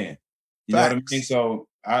a man. You know what I mean? So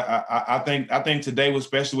I think today,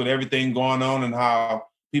 especially with everything going on and how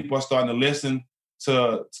people are starting to listen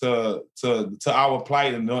to our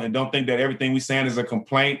plight and don't think that everything we're saying is a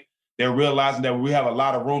complaint. They're realizing that we have a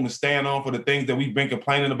lot of room to stand on for the things that we've been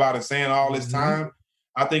complaining about and saying all this time.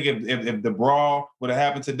 I think if the brawl would have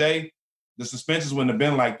happened today, the suspensions wouldn't have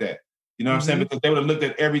been like that. You know what I'm saying? Because they would have looked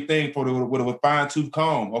at everything with a fine-tooth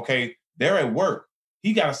comb. Okay, they're at work.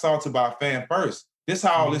 He got assaulted by a fan first. This is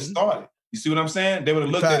how all this started. You see what I'm saying? They would have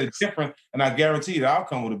looked at it different, and I guarantee the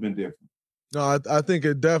outcome would have been different. No, I think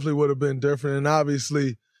it definitely would have been different, and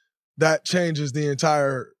obviously that changes the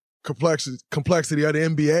entire complexity of the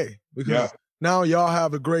NBA because now y'all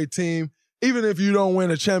have a great team. Even if you don't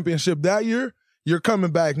win a championship that year, you're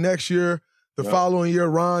coming back next year. The following year,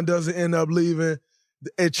 Ron doesn't end up leaving.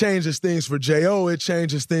 It changes things for J.O. It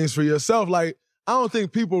changes things for yourself. Like, I don't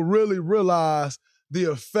think people really realize the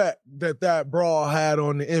effect that brawl had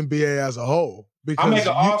on the NBA as a whole. I make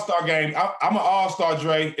an all-star game. I'm an all-star,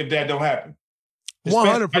 Dre, if that don't happen.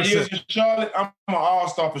 100%. Years in Charlotte, I'm an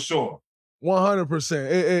all-star for sure.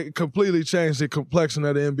 100%. It completely changed the complexion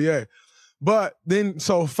of the NBA. But then,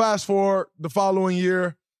 so fast forward the following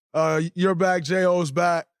year, you're back, J.O.'s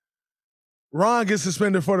back. Ron gets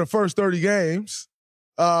suspended for the first 30 games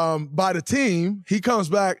by the team. He comes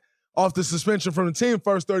back off the suspension from the team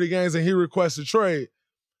first 30 games, and he requests a trade.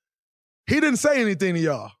 He didn't say anything to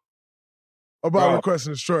y'all about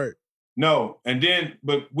requesting a trade. No,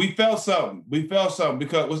 but we felt something.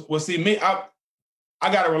 Because, see, me, I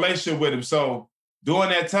got a relationship with him. So during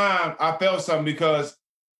that time, I felt something because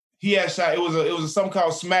he had shot. It was something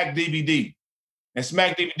called Smack DVD, and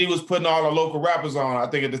Smack DVD was putting all the local rappers on. I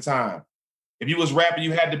think at the time, if you was rapping,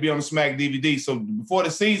 you had to be on the Smack DVD. So before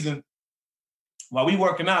the season, while we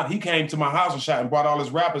working out, he came to my house and brought all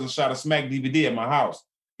his rappers and shot a Smack DVD at my house.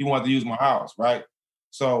 He wanted to use my house, right?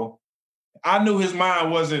 So I knew his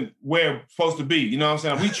mind wasn't where it's supposed to be. You know what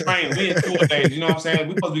I'm saying? We trained, we in 2 days. You know what I'm saying?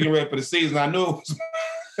 We supposed to be getting ready for the season. I knew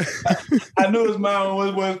his mind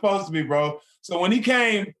was where it's supposed to be, bro. So when he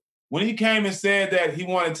came and said that he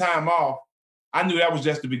wanted time off, I knew that was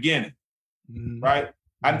just the beginning, right?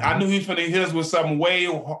 I knew he was going to hit us with something way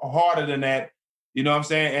harder than that. You know what I'm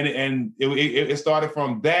saying? And it started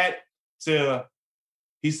from that to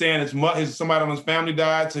he's saying somebody on his family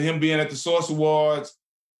died, to him being at the Source Awards,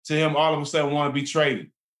 to him all of a sudden want to be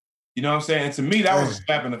traded. You know what I'm saying? And to me, that was a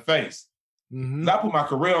slap in the face. I put my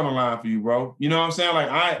career on the line for you, bro. You know what I'm saying? Like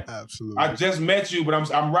I just met you, but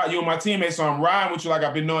I'm right. You're my teammate, so I'm riding with you like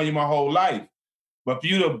I've been knowing you my whole life. But for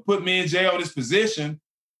you to put me in jail in this position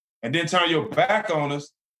and then turn your back on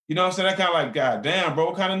us, you know what I'm saying? That kind of like, God damn, bro,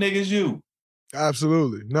 what kind of nigga is you?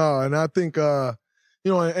 Absolutely. No, and I think,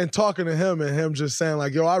 and talking to him and him just saying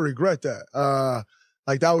like, yo, I regret that.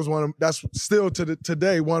 Like that's still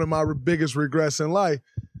today one of my biggest regrets in life.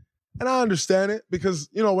 And I understand it because,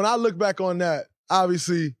 when I look back on that,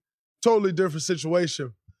 obviously totally different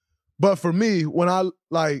situation. But for me, when I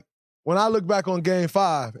look back on Game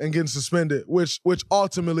 5 and getting suspended, which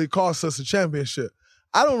ultimately cost us a championship,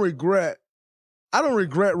 I don't regret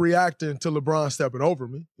reacting to LeBron stepping over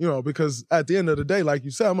me, because at the end of the day, like you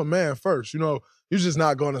said, I'm a man first. You're just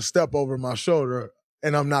not going to step over my shoulder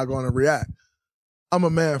and I'm not going to react. I'm a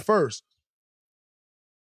man first.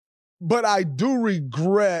 But I do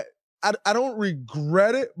regret, I don't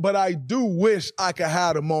regret it, but I do wish I could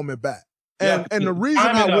have the moment back. And the reason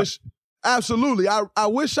I wish, absolutely, I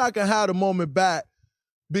wish I could have the moment back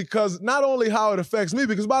because not only how it affects me,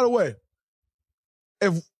 because by the way,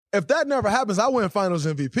 if that never happens, I win Finals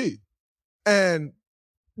MVP. And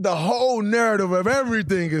the whole narrative of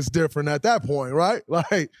everything is different at that point, right?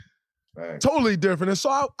 Like, totally different. And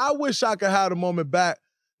so I wish I could have the moment back,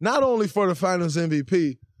 not only for the Finals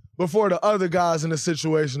MVP, but for the other guys in the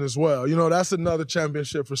situation as well. That's another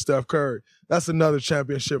championship for Steph Curry. That's another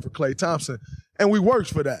championship for Klay Thompson. And we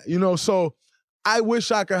worked for that, So I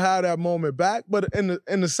wish I could have that moment back. But in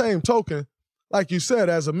the same token, like you said,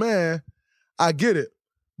 as a man, I get it.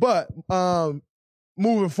 But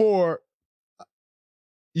moving forward,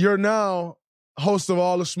 you're now host of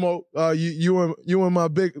All the Smoke. You and my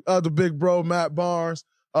other big bro, Matt Barnes,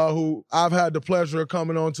 who I've had the pleasure of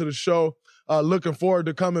coming on to the show. Looking forward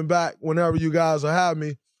to coming back whenever you guys will have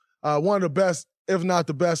me. One of the best, if not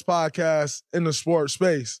the best podcasts in the sports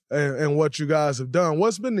space and what you guys have done.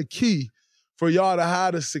 What's been the key for y'all to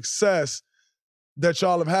have the success that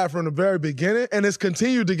y'all have had from the very beginning? And it's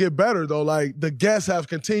continued to get better, though. Like, the guests have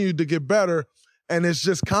continued to get better, and it's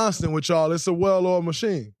just constant with y'all. It's a well-oiled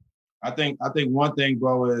machine. I think one thing,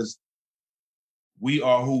 bro, is we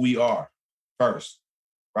are who we are first,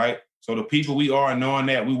 right? So the people we are, knowing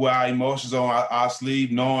that we wear our emotions on our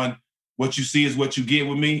sleeve, knowing what you see is what you get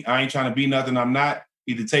with me. I ain't trying to be nothing I'm not.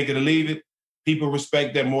 Either take it or leave it. People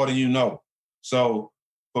respect that more than you know. So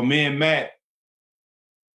for me and Matt,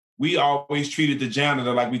 we always treated the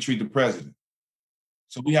janitor like we treat the president.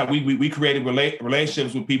 So we created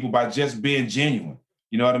relationships with people by just being genuine.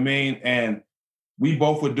 You know what I mean? And we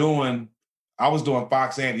both were I was doing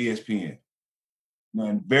Fox and ESPN.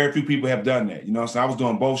 And very few people have done that. So I was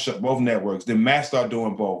doing both networks. Then Matt started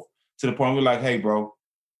doing both to the point we're like, hey, bro,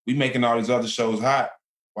 we making all these other shows hot.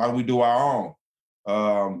 Why don't we do our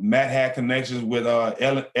own? Matt had connections with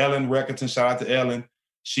Ellen Reckerton. Shout out to Ellen.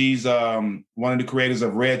 She's one of the creators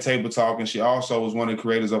of Red Table Talk, and she also was one of the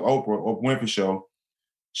creators of Oprah Winfrey Show.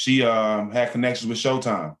 She had connections with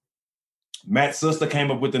Showtime. Matt's sister came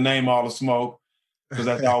up with the name All the Smoke because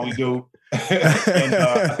that's all we do.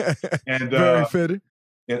 and very fitting.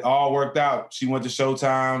 It all worked out. She went to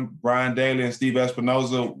Showtime. Brian Daly and Steve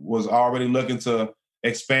Espinoza was already looking to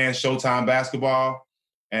expand Showtime basketball.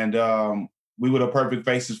 And we were the perfect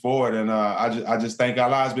faces for it. And I just think our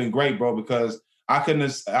lives been great, bro, because I couldn't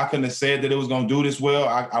have said that it was going to do this well.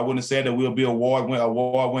 I wouldn't have said that we'll be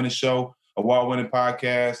award-winning show, award-winning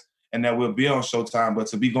podcast, and that we'll be on Showtime. But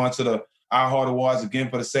to be going to the iHeart Awards again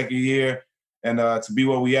for the second year and to be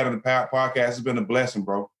where we at on the podcast has been a blessing,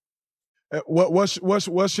 bro.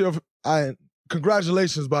 What's your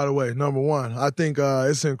congratulations, by the way, number one. I think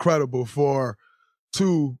it's incredible for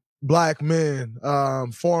two Black men,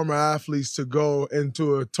 former athletes, to go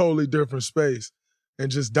into a totally different space and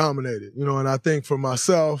just dominate it, and I think for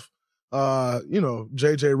myself,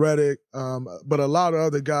 JJ Redick, but a lot of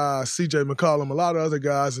other guys, CJ McCollum, a lot of other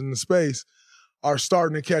guys in the space are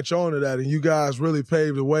starting to catch on to that. And you guys really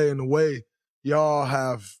paved the way in the way y'all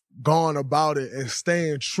have gone about it and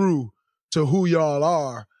staying true to who y'all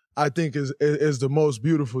are, I think is the most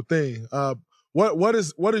beautiful thing. What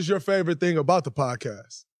is your favorite thing about the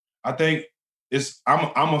podcast? I think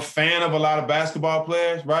I'm a fan of a lot of basketball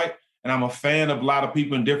players, right? And I'm a fan of a lot of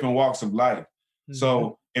people in different walks of life. Mm-hmm.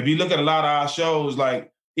 So if you look at a lot of our shows,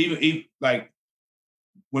 like even like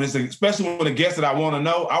when especially when the guests that I want to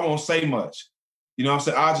know, I won't say much. You know what I'm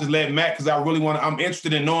saying? I'll just let Matt, because I'm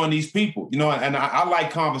interested in knowing these people, and I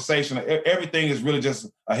like conversation. Everything is really just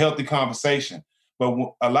a healthy conversation. But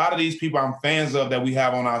a lot of these people I'm fans of that we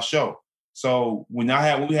have on our show. So when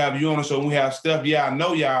we have you on the show, and we have Steph, yeah, I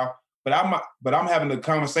know y'all, but I'm having a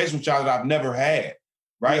conversation with y'all that I've never had.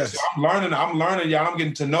 Right. Yes. So I'm learning y'all. I'm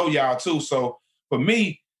getting to know y'all too. So for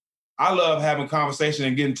me, I love having conversation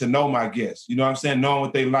and getting to know my guests. You know what I'm saying? Knowing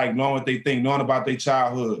what they like, knowing what they think, knowing about their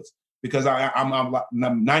childhoods. Because I'm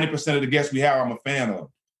 90% of the guests we have, I'm a fan of.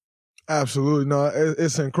 Absolutely. No,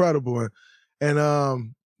 it's incredible.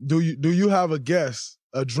 And do you have a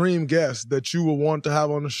dream guest that you would want to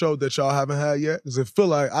have on the show that y'all haven't had yet? Because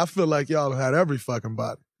I feel like y'all have had every fucking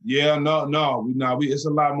body. Yeah, no. It's a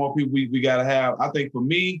lot more people we got to have. I think for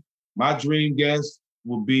me, my dream guest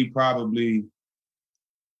would be probably,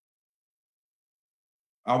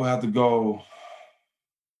 I would have to go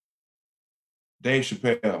Dave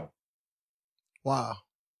Chappelle. Wow.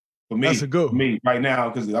 For me, that's a good one. Me right now,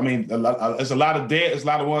 because I mean, it's a lot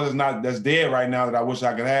of ones that's dead right now that I wish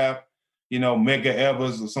I could have. Medgar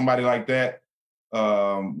Evers or somebody like that,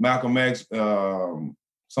 Malcolm X,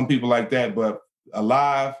 some people like that, but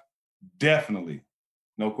alive, definitely,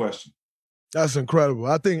 no question. That's incredible.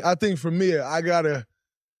 I think for me,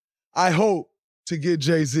 I hope to get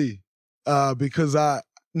Jay-Z because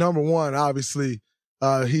number one, obviously,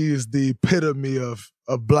 he is the epitome of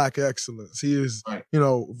Black excellence. He is, right.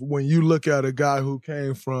 When you look at a guy who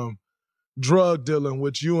came from drug dealing,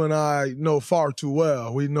 which you and I know far too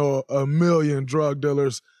well. We know a million drug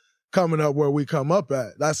dealers coming up where we come up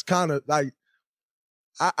at. That's kind of like,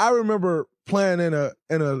 I remember playing in the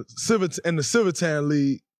Civitan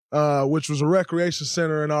League, which was a recreation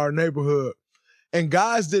center in our neighborhood. And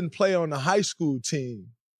guys didn't play on the high school team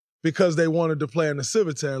because they wanted to play in the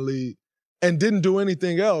Civitan League and didn't do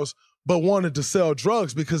anything else but wanted to sell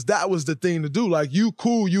drugs because that was the thing to do. Like, you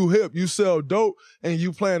cool, you hip, you sell dope, and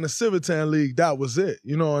you play in the Civitan League, that was it,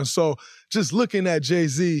 And so just looking at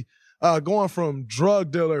Jay-Z, going from drug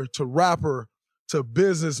dealer to rapper to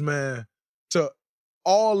businessman to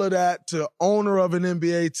all of that, to owner of an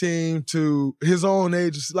NBA team, to his own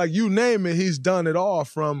agency, like you name it, he's done it all,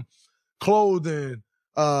 from clothing,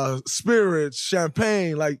 spirits,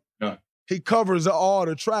 champagne, like, yeah. He covers all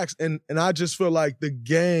the tracks, and I just feel like the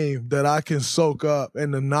game that I can soak up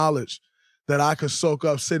and the knowledge that I could soak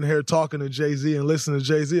up sitting here talking to Jay-Z and listening to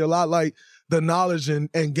Jay-Z, a lot like the knowledge and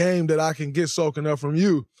game that I can get soaking up from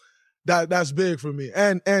you. That's big for me,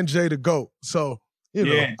 and Jay the GOAT. So,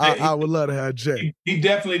 I would love to have Jay. He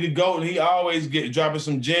definitely the GOAT, and he always dropping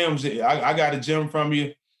some gems. I got a gem from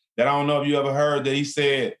you that I don't know if you ever heard, that he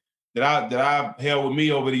said that I held with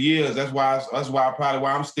me over the years. That's why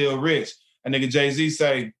I'm still rich. A nigga Jay-Z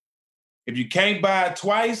say, if you can't buy it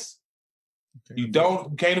twice, you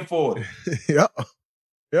can't afford it. Yep.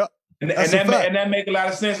 And that make a lot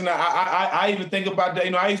of sense. And I even think about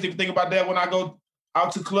that. I used to think about that when I go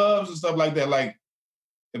out to clubs and stuff like that. Like,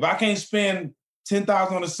 if I can't spend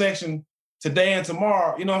 $10,000 on a section today and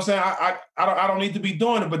tomorrow, you know what I'm saying? I don't need to be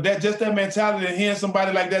doing it. But that mentality, and hearing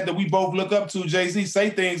somebody like that we both look up to, Jay-Z, say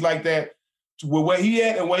things like that, where he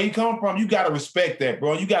at and where he come from, you got to respect that,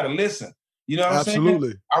 bro. You got to listen. You know what I'm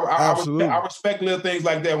saying? Absolutely. I respect little things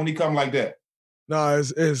like that when he come like that. No,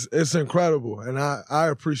 it's incredible, and I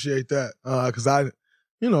appreciate that because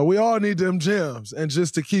we all need them gems, and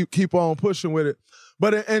just to keep on pushing with it.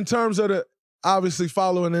 But in terms of obviously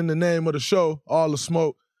following in the name of the show, All the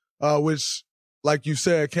Smoke, which, like you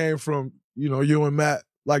said, came from you and Matt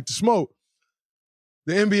like to smoke.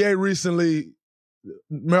 the NBA recently,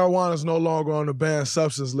 marijuana is no longer on the banned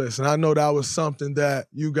substance list, and I know that was something that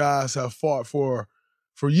you guys have fought for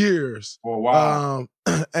years. For a while.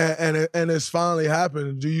 And it's finally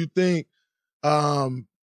happened. Do you think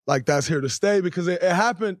like that's here to stay? Because it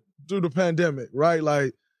happened through the pandemic, right?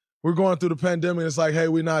 Like we're going through the pandemic. It's like, hey,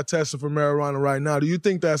 we're not testing for marijuana right now. Do you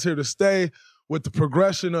think that's here to stay with the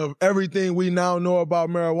progression of everything we now know about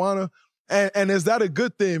marijuana? And is that a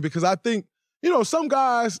good thing? Because I think, some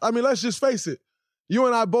guys, I mean, let's just face it. You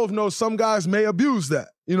and I both know some guys may abuse that,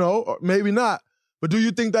 or maybe not. But do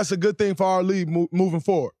you think that's a good thing for our league moving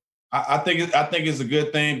forward? I think it's a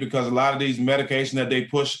good thing because a lot of these medication that they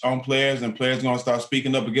push on players, and players are going to start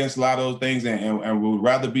speaking up against a lot of those things and would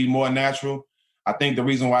rather be more natural. I think the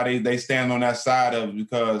reason why they stand on that side of it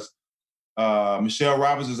because Michelle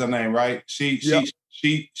Roberts is her name, right? She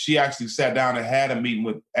actually sat down and had a meeting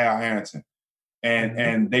with Al Harrington.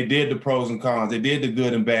 And they did the pros and cons. They did the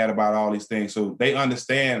good and bad about all these things. So they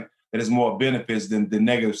understand that there's more benefits than the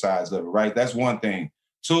negative sides of it, right? That's one thing.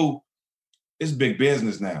 Two, it's big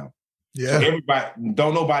business now. Yeah.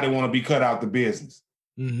 So nobody want to be cut out the business,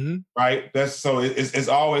 right? It's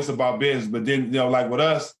always about business. But then, like with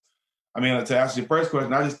us, I mean, to answer your first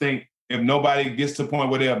question, I just think if nobody gets to the point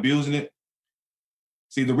where they're abusing it,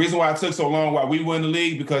 see, the reason why it took so long while we were in the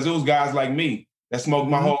league, because it was guys like me that smoked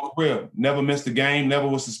my whole career. Never missed a game, never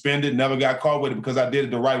was suspended, never got caught with it because I did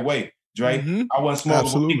it the right way, Dre. I wasn't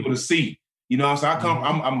smoking for people to see. You know what I'm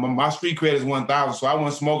saying? My street cred is 1,000, so I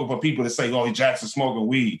wasn't smoking for people to say, oh, Jackson's smoking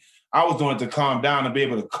weed. I was doing it to calm down and be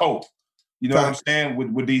able to cope. You know what I'm saying?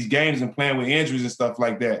 With these games and playing with injuries and stuff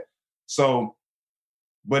like that. So,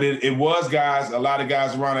 but it was guys, a lot of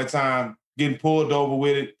guys around that time getting pulled over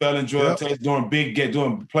with it, fell in drug tests, doing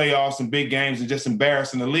playoffs and big games and just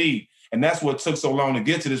embarrassing the league. And that's what took so long to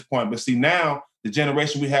get to this point. But see, now, the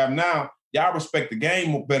generation we have now, y'all respect the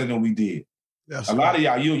game better than we did. A lot of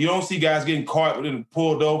y'all, you don't see guys getting caught and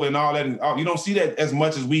pulled over and all that. You don't see that as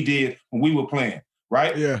much as we did when we were playing,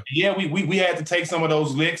 right? Yeah, we had to take some of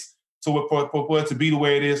those licks for it to be the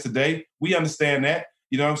way it is today. We understand that,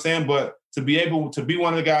 you know what I'm saying? But to be able to be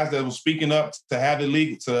one of the guys that was speaking up, to have it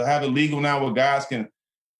legal now where guys can,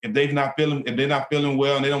 if they're not feeling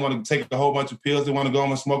well and they don't want to take a whole bunch of pills, they want to go home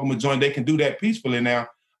and smoke them a joint, they can do that peacefully now.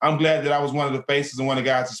 I'm glad that I was one of the faces and one of the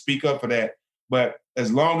guys to speak up for that. But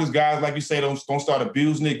as long as guys, like you say, don't start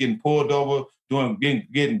abusing it, getting pulled over,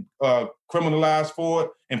 getting criminalized for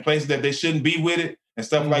it in places that they shouldn't be with it and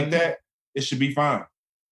stuff like that, it should be fine.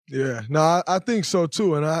 Yeah, no, I think so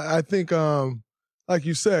too. And I think, like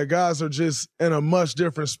you said, guys are just in a much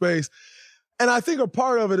different space. And I think a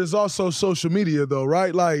part of it is also social media, though,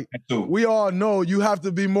 right? Like, we all know you have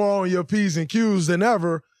to be more on your P's and Q's than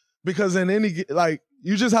ever because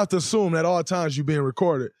you just have to assume at all times you're being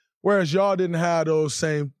recorded. Whereas y'all didn't have those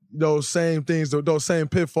same things, those same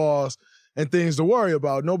pitfalls and things to worry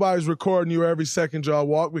about. Nobody's recording you every second y'all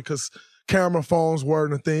walk because camera phones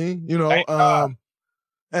weren't a thing,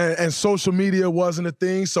 and social media wasn't a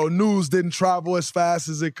thing, so news didn't travel as fast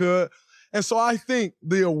as it could. And so I think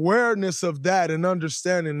the awareness of that and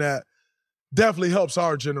understanding that definitely helps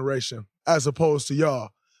our generation as opposed to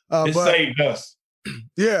y'all. It saved us.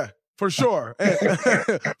 Yeah, for sure.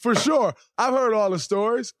 For sure. I've heard all the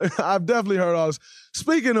stories. I've definitely heard all this.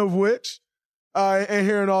 Speaking of which, and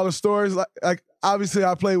hearing all the stories, like obviously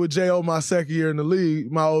I played with J.O. my second year in the league,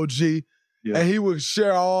 my OG, and he would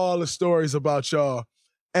share all the stories about y'all.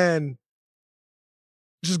 And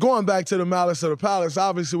just going back to the Malice of the Palace,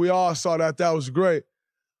 obviously we all saw that was great.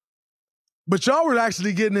 But y'all were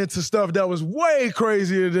actually getting into stuff that was way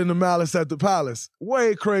crazier than the Malice at the Palace.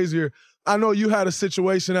 Way crazier. I know you had a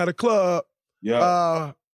situation at a club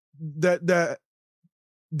that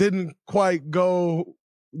didn't quite go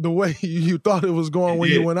the way you thought it was going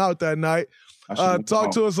when you went out that night.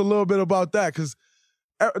 Talk to us a little bit about that, because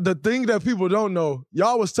the thing that people don't know,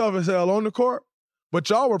 y'all was tough as hell on the court, but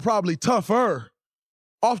y'all were probably tougher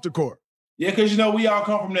off the court. Yeah, because, we all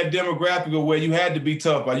come from that demographic of where you had to be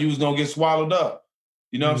tough or you was going to get swallowed up,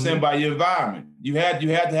 you know what I'm saying, by your environment. You had to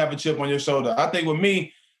have a chip on your shoulder. I think with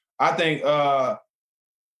me, the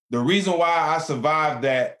reason why I survived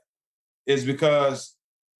that is because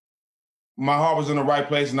my heart was in the right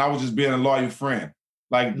place and I was just being a loyal friend.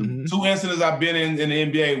 Like, the 2 incidents I've been in the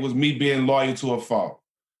NBA was me being loyal to a fault.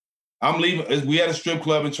 I'm leaving. We had a strip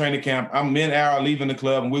club in training camp. I'm me and Al are leaving the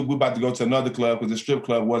club, and we're about to go to another club because the strip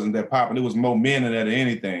club wasn't that popping. It was more men in there than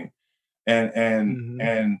anything.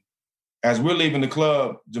 And as we're leaving the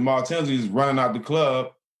club, Jamal Tinsley is running out the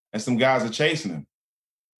club, and some guys are chasing him.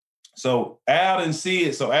 So Al didn't see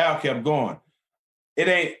it, so Al kept going.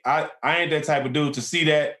 I ain't that type of dude to see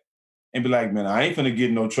that and be like, man, I ain't finna get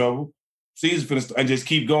in no trouble. Season finna and just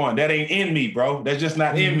keep going. That ain't in me, bro. That's just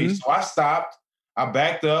not in me. So I stopped. I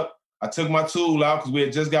backed up. I took my tool out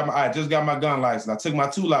because I just got my gun license. I took my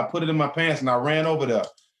tool out, put it in my pants, and I ran over there.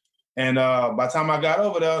 And by the time I got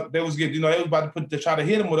over there, they was about to try to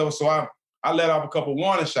hit him, whatever. So I let off a couple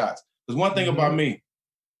warning shots. There's one thing about me.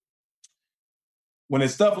 When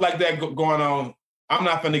there's stuff like that going on, I'm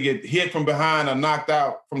not going to get hit from behind or knocked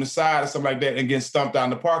out from the side or something like that and get stumped out in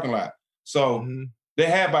the parking lot. So they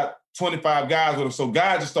had about 25 guys with them. So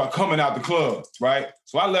guys just start coming out the club, right?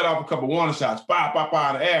 So I let off a couple warning shots, pop, pop,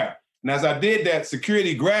 out of the air. And as I did that,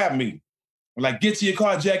 security grabbed me. I'm like, get to your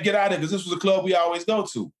car, Jack, get out of here, because this was a club we always go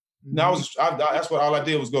to. Now that's what all I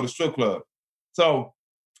did was go to strip club. So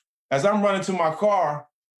as I'm running to my car,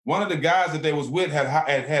 one of the guys that they was with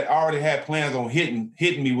had already had plans on hitting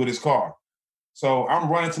me with his car. So I'm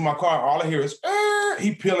running to my car. All I hear is,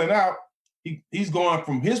 he peeling out. He's going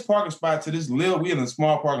from his parking spot to this we in a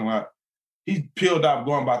small parking lot. He peeled out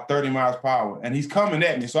going about 30 miles per hour, and he's coming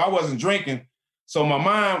at me. So I wasn't drinking. So my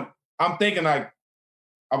mind, I'm thinking I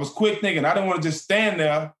was quick thinking, I didn't want to just stand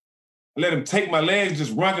there, let him take my legs,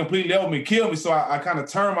 just run completely over me, kill me. So I kind of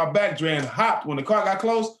turned my back, Dre, and hopped. When the car got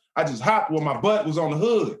close, I just hopped where my butt was on the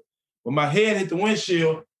hood. But my head hit the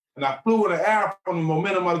windshield, and I flew in the air from the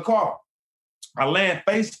momentum of the car. I land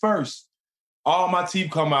face first. All my teeth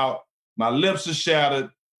come out. My lips are shattered.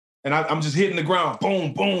 And I'm just hitting the ground.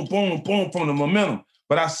 Boom, boom, boom, boom from the momentum.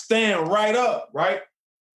 But I stand right up, right?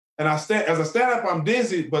 And as I stand up, I'm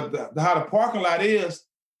dizzy. But how the parking lot is,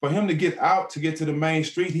 for him to get out to get to the main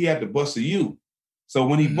street, he had to bust a U. So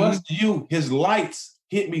when he busted a U, his lights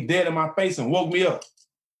hit me dead in my face and woke me up.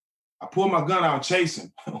 I pulled my gun out and chased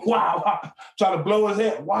him. Wow. Try to blow his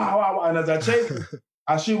head. Wow. And as I chase him,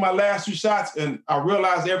 I shoot my last 2 shots, and I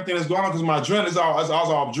realized everything that's going on because my adrenaline is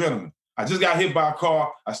all adrenaline. I just got hit by a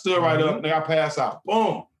car. I stood right up, and I passed out.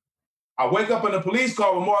 Boom. I wake up in the police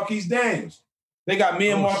car with Marquise Daniels. They got me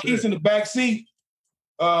and Marquise in the back seat,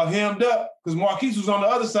 hemmed up, because Marquise was on the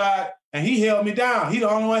other side, and he held me down. He the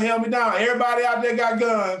only one held me down. Everybody out there got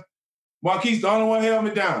guns. Marquise the only one held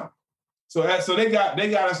me down. So they got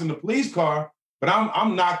us in the police car, but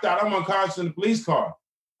I'm knocked out. I'm unconscious in the police car.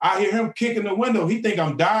 I hear him kicking the window. He think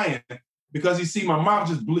I'm dying because he see my mouth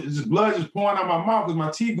blood just pouring out my mouth because my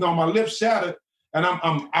teeth gone, my lips shattered, and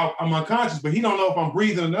I'm unconscious. But he don't know if I'm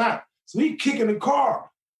breathing or not. So he kicking the car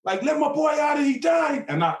like, let my boy out of here, he died.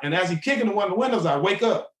 And as he kicking one of the windows, I wake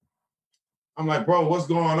up. I'm like, bro, what's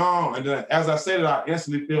going on? And then as I said it, I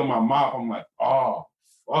instantly feel my mouth. I'm like, oh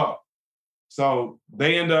fuck. So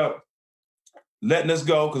they end up letting us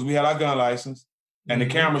go because we had our gun license. And the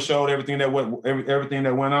camera showed everything that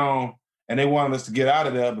went on, and they wanted us to get out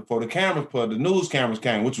of there before the news cameras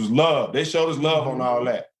came, which was love. They showed us love on all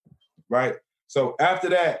that, right? So after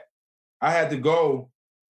that, I had to go.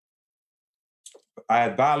 I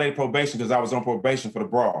had violated probation because I was on probation for the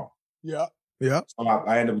brawl. Yeah. So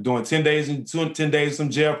I ended up doing 10 days in some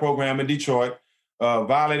jail program in Detroit,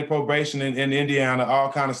 violated probation in Indiana,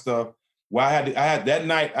 all kind of stuff. Well, I had that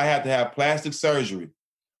night. I had to have plastic surgery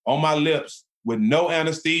on my lips with no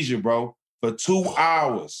anesthesia, bro, for 2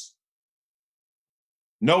 hours.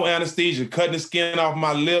 No anesthesia, cutting the skin off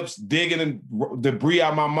my lips, digging debris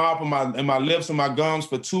out my mouth and my lips and my gums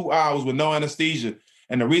for 2 hours with no anesthesia.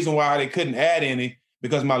 And the reason why they couldn't add any,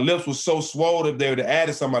 because my lips were so swollen, if they would have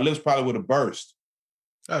added some, my lips probably would have burst.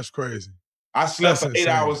 That's crazy. I slept for 8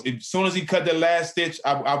 hours. As soon as he cut that last stitch,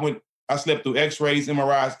 I slept through x-rays,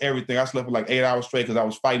 MRIs, everything. I slept for like 8 hours straight because I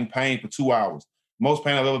was fighting pain for 2 hours. Most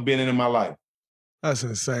pain I've ever been in my life. That's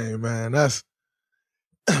insane, man. That's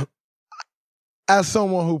as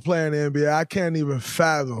someone who played in the NBA, I can't even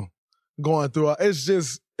fathom going through it. It's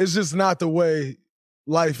just not the way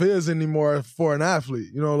life is anymore for an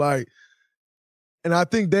athlete. You know, like, and I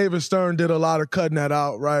think David Stern did a lot of cutting that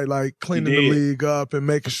out, right? Like cleaning the league up and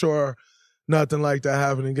making sure nothing like that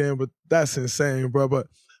happened again. But that's insane, bro. But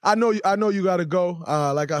I know you got to go.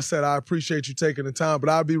 Like I said, I appreciate you taking the time, but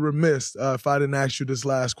I'd be remiss if I didn't ask you this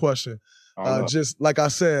last question. Just like I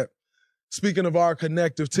said, speaking of our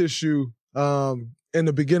connective tissue in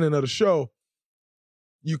the beginning of the show,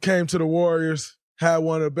 you came to the Warriors, had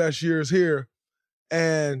one of the best years here,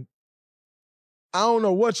 and I don't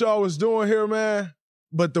know what y'all was doing here, man,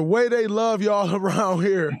 but the way they love y'all around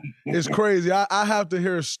here is crazy. I have to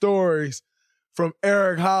hear stories from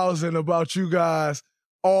Eric Housen about you guys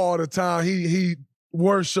all the time. He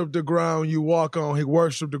worshiped the ground you walk on. He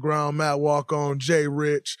worshiped the ground Matt walk on, Jay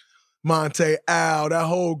Rich, Monte, Al, that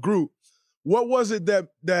whole group. What was it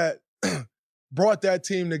that brought that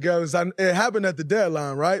team together? It happened at the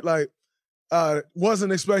deadline, right? Like,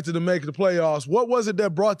 wasn't expected to make the playoffs. What was it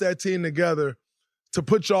that brought that team together to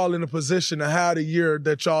put y'all in a position to have the year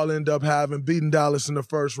that y'all end up having, beating Dallas in the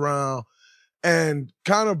first round, and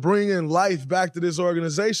kind of bringing life back to this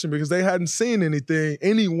organization because they hadn't seen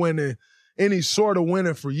any sort of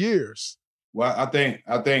winning for years? Well, I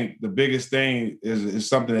think the biggest thing is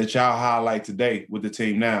something that y'all highlight today with the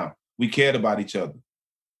team now. We cared about each other.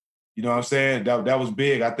 You know what I'm saying? That was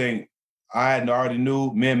big. I think I had already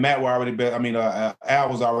knew. Me and Matt were already best. I mean, Al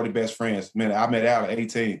was already best friends. Man, I met Al at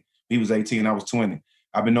 18. He was 18. I was 20.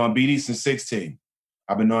 I've been knowing BD since 16.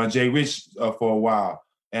 I've been knowing Jay Rich for a while.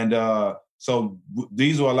 And so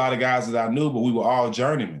these were a lot of guys that I knew, but we were all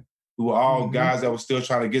journeymen. We were all guys that were still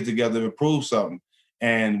trying to get together and prove something.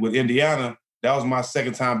 And with Indiana, that was my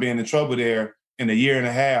second time being in trouble there in a year and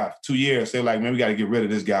a half, 2 years. They're like, man, we got to get rid of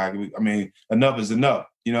this guy. I mean, enough is enough.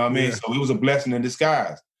 You know what I mean? Yeah. So it was a blessing in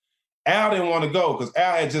disguise. Al didn't want to go because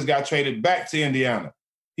Al had just got traded back to Indiana.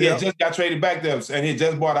 He had just got traded back there, and he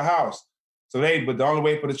just bought a house. But the only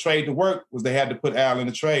way for the trade to work was they had to put Al in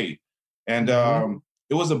the trade. And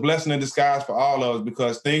it was a blessing in disguise for all of us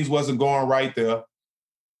because things wasn't going right there.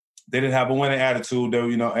 They didn't have a winning attitude, though,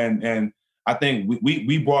 you know, and I think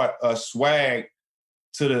we brought a swag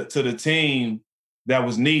to the team that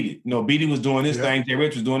was needed. You know, BD was doing his thing, Jay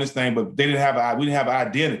Rich was doing his thing, but we didn't have an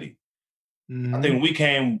identity. I think when we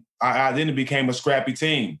came, our identity became a scrappy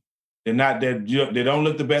team. They don't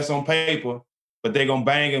look the best on paper, but they're gonna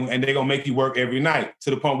bang and they're gonna make you work every night to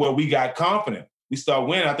the point where we got confident. We started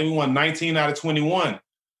winning. I think we won 19 out of 21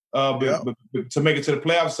 to make it to the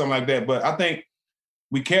playoffs or something like that. But I think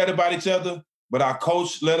we cared about each other, but our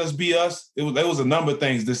coach let us be us. It was a number of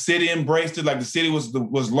things. The city embraced it, like the city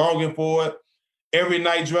was longing for it. Every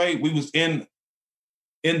night, Dre, we was in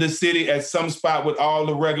the city at some spot with all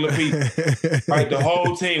the regular people. Right, the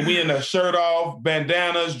whole team. We in there shirt off,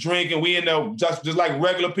 bandanas, drinking. We in there just like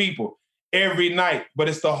regular people every night. But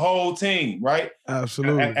it's the whole team, right?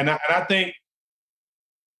 Absolutely. And I think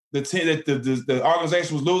the team that the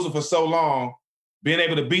organization was losing for so long, being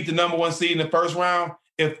able to beat the number one seed in the first round,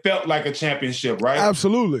 it felt like a championship, right?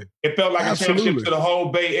 Absolutely. It felt like a championship to the whole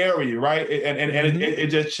Bay Area, right? It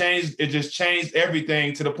just changed. It just changed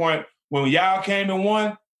everything to the point when y'all came and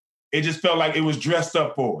won. It just felt like it was dressed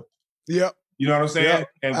up for it. Yep. You know what I'm saying?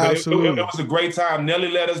 Yep. But it was a great time.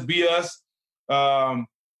 Nelly let us be us.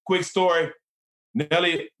 Quick story.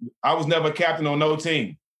 Nelly, I was never a captain on no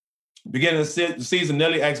team. Beginning of the season,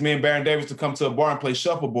 Nelly asked me and Baron Davis to come to a bar and play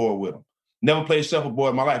shuffleboard with him. Never played shuffleboard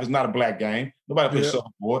in my life. It's not a black game. Nobody plays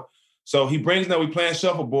shuffleboard. So he brings them, we playing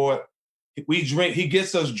shuffleboard. We drink, he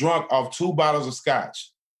gets us drunk off 2 bottles of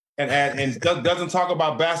scotch and doesn't talk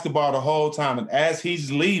about basketball the whole time. And as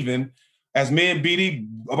he's leaving, as me and BD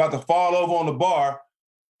about to fall over on the bar,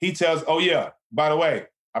 he tells, oh yeah, by the way,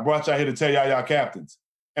 I brought y'all here to tell y'all captains,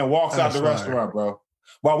 and walks out the restaurant, bro.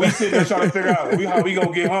 While we sitting there trying to figure out how we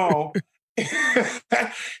gonna get home,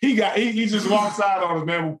 he just walks out on us,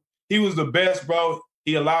 man. He was the best, bro.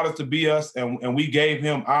 He allowed us to be us, and we gave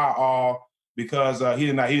him our all because he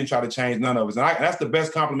didn't try to change none of us. And that's the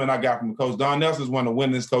best compliment I got from the coach. Don Nelson is one of the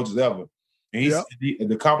winningest coaches ever. And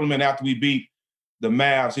the compliment after we beat the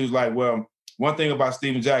Mavs, he was like, well, one thing about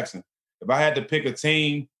Steven Jackson, if I had to pick a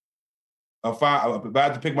team of 5, if I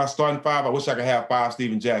had to pick my starting 5, I wish I could have 5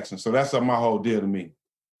 Steven Jackson. So that's my whole deal to me.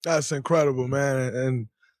 That's incredible, man. And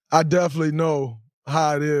I definitely know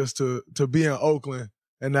how it is to be in Oakland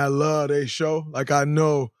and that love they show. Like I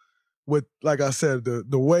know with, like I said,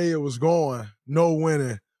 the way it was going, no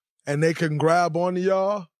winning, and they can grab onto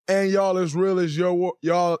y'all, and y'all as real as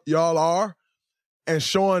y'all are, and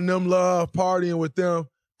showing them love, partying with them.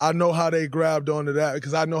 I know how they grabbed onto that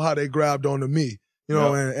because I know how they grabbed onto me, you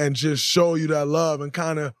know, and just show you that love and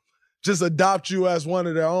kind of just adopt you as one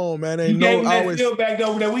of their own, man. They you gave them that feel back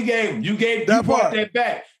though that we gave them. You brought that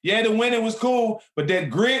back. Yeah, the winning was cool, but that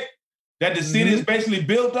grit that the city is basically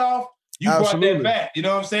built off, you brought that back. You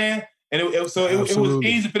know what I'm saying? And it was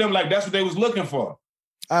easy for them. Like that's what they was looking for.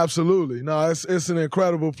 Absolutely. No, it's an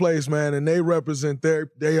incredible place, man, and they represent their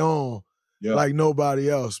own like nobody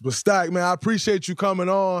else. But Stack, man, I appreciate you coming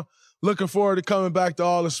on. Looking forward to coming back to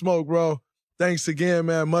All the Smoke, bro. Thanks again,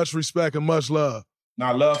 man. Much respect and much love.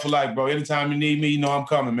 Nah, love for life, bro. Anytime you need me, you know I'm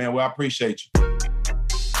coming, man. Well, I appreciate you.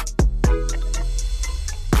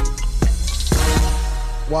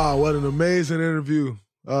 Wow, what an amazing interview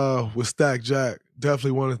with Stack Jack.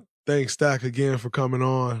 Definitely want to thank Stack again for coming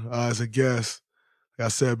on as a guest. Like I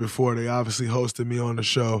said before, they obviously hosted me on the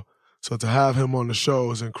show. So to have him on the show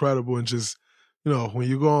is incredible. And just, you know, when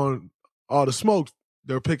you go on All the Smoke,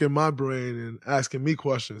 they're picking my brain and asking me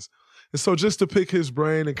questions. And so just to pick his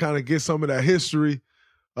brain and kind of get some of that history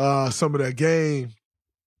some of that game,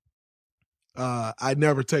 I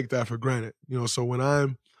never take that for granted. So when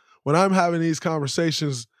I'm having these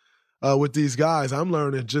conversations with these guys, I'm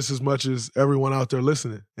learning just as much as everyone out there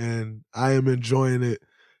listening, and I am enjoying it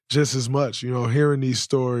just as much. Hearing these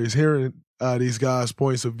stories, hearing these guys'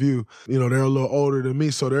 points of view. They're a little older than me,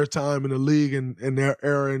 so their time in the league and their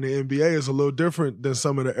era in the NBA is a little different than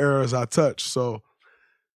some of the eras I touched. So,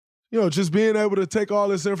 just being able to take all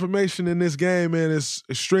this information in this game, man, is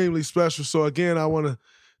extremely special. So again, I want to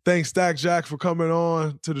thank Stack Jack for coming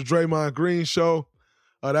on to the Draymond Green Show.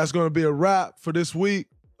 That's going to be a wrap for this week.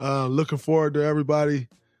 Looking forward to everybody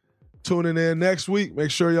tuning in next week. Make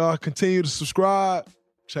sure y'all continue to subscribe.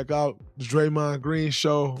 Check out the Draymond Green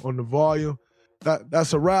Show on the volume.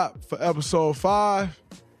 That's a wrap for episode 5.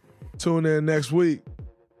 Tune in next week.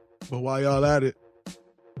 But while y'all at it,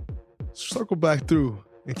 circle back through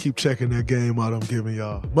and keep checking that game out I'm giving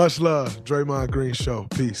y'all. Much love, Draymond Green Show.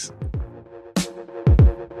 Peace.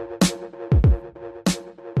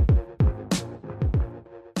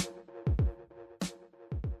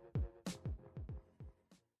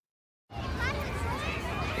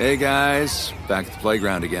 Hey guys, back at the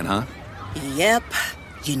playground again, huh? Yep.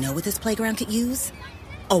 You know what this playground could use?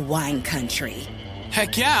 A wine country.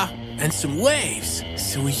 Heck yeah, and some waves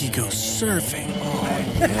so we could go surfing.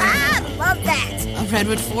 Oh, yeah. I love that. A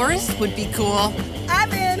redwood forest would be cool.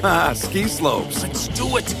 I'm in. Ski slopes. Let's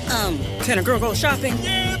do it. Can a girl go shopping?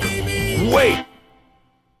 Yeah, baby. Wait!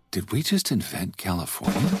 Did we just invent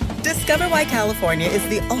California? Discover why California is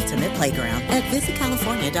the ultimate playground at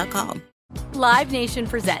visitcalifornia.com. Live Nation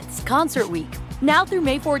presents Concert Week. Now through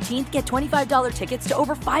May 14th, get $25 tickets to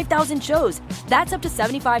over 5,000 shows. That's up to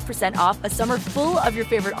 75% off a summer full of your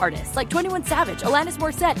favorite artists like 21 Savage, Alanis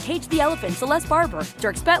Morissette, Cage the Elephant, Celeste Barber,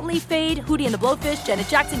 Dierks Bentley, Fade, Hootie and the Blowfish, Janet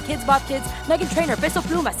Jackson, Kids Bop Kids, Meghan Trainor, Peso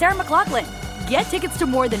Pluma, Sarah McLachlan. Get tickets to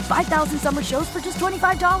more than 5,000 summer shows for just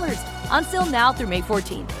 $25. On sale now through May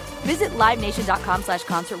 14th. Visit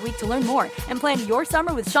LiveNation.com/Concert Week to learn more and plan your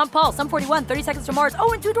summer with Sean Paul, Sum 41, 30 Seconds to Mars,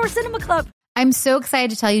 and Two Door Cinema Club. I'm so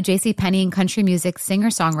excited to tell you JCPenney and country music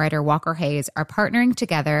singer-songwriter Walker Hayes are partnering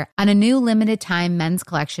together on a new limited-time men's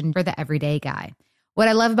collection for the everyday guy. What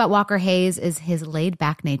I love about Walker Hayes is his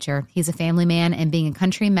laid-back nature. He's a family man, and being a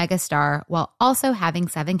country megastar while also having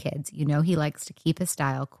 7 kids, he likes to keep his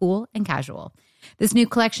style cool and casual. This new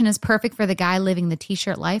collection is perfect for the guy living the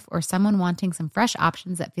t-shirt life or someone wanting some fresh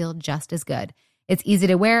options that feel just as good. It's easy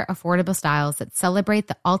to wear, affordable styles that celebrate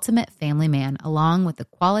the ultimate family man, along with the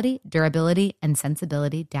quality, durability, and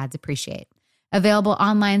sensibility dads appreciate. Available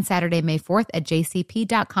online Saturday, May 4th at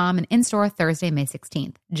jcp.com and in-store Thursday, May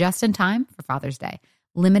 16th. Just in time for Father's Day.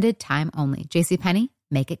 Limited time only. JCPenney,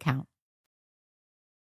 make it count.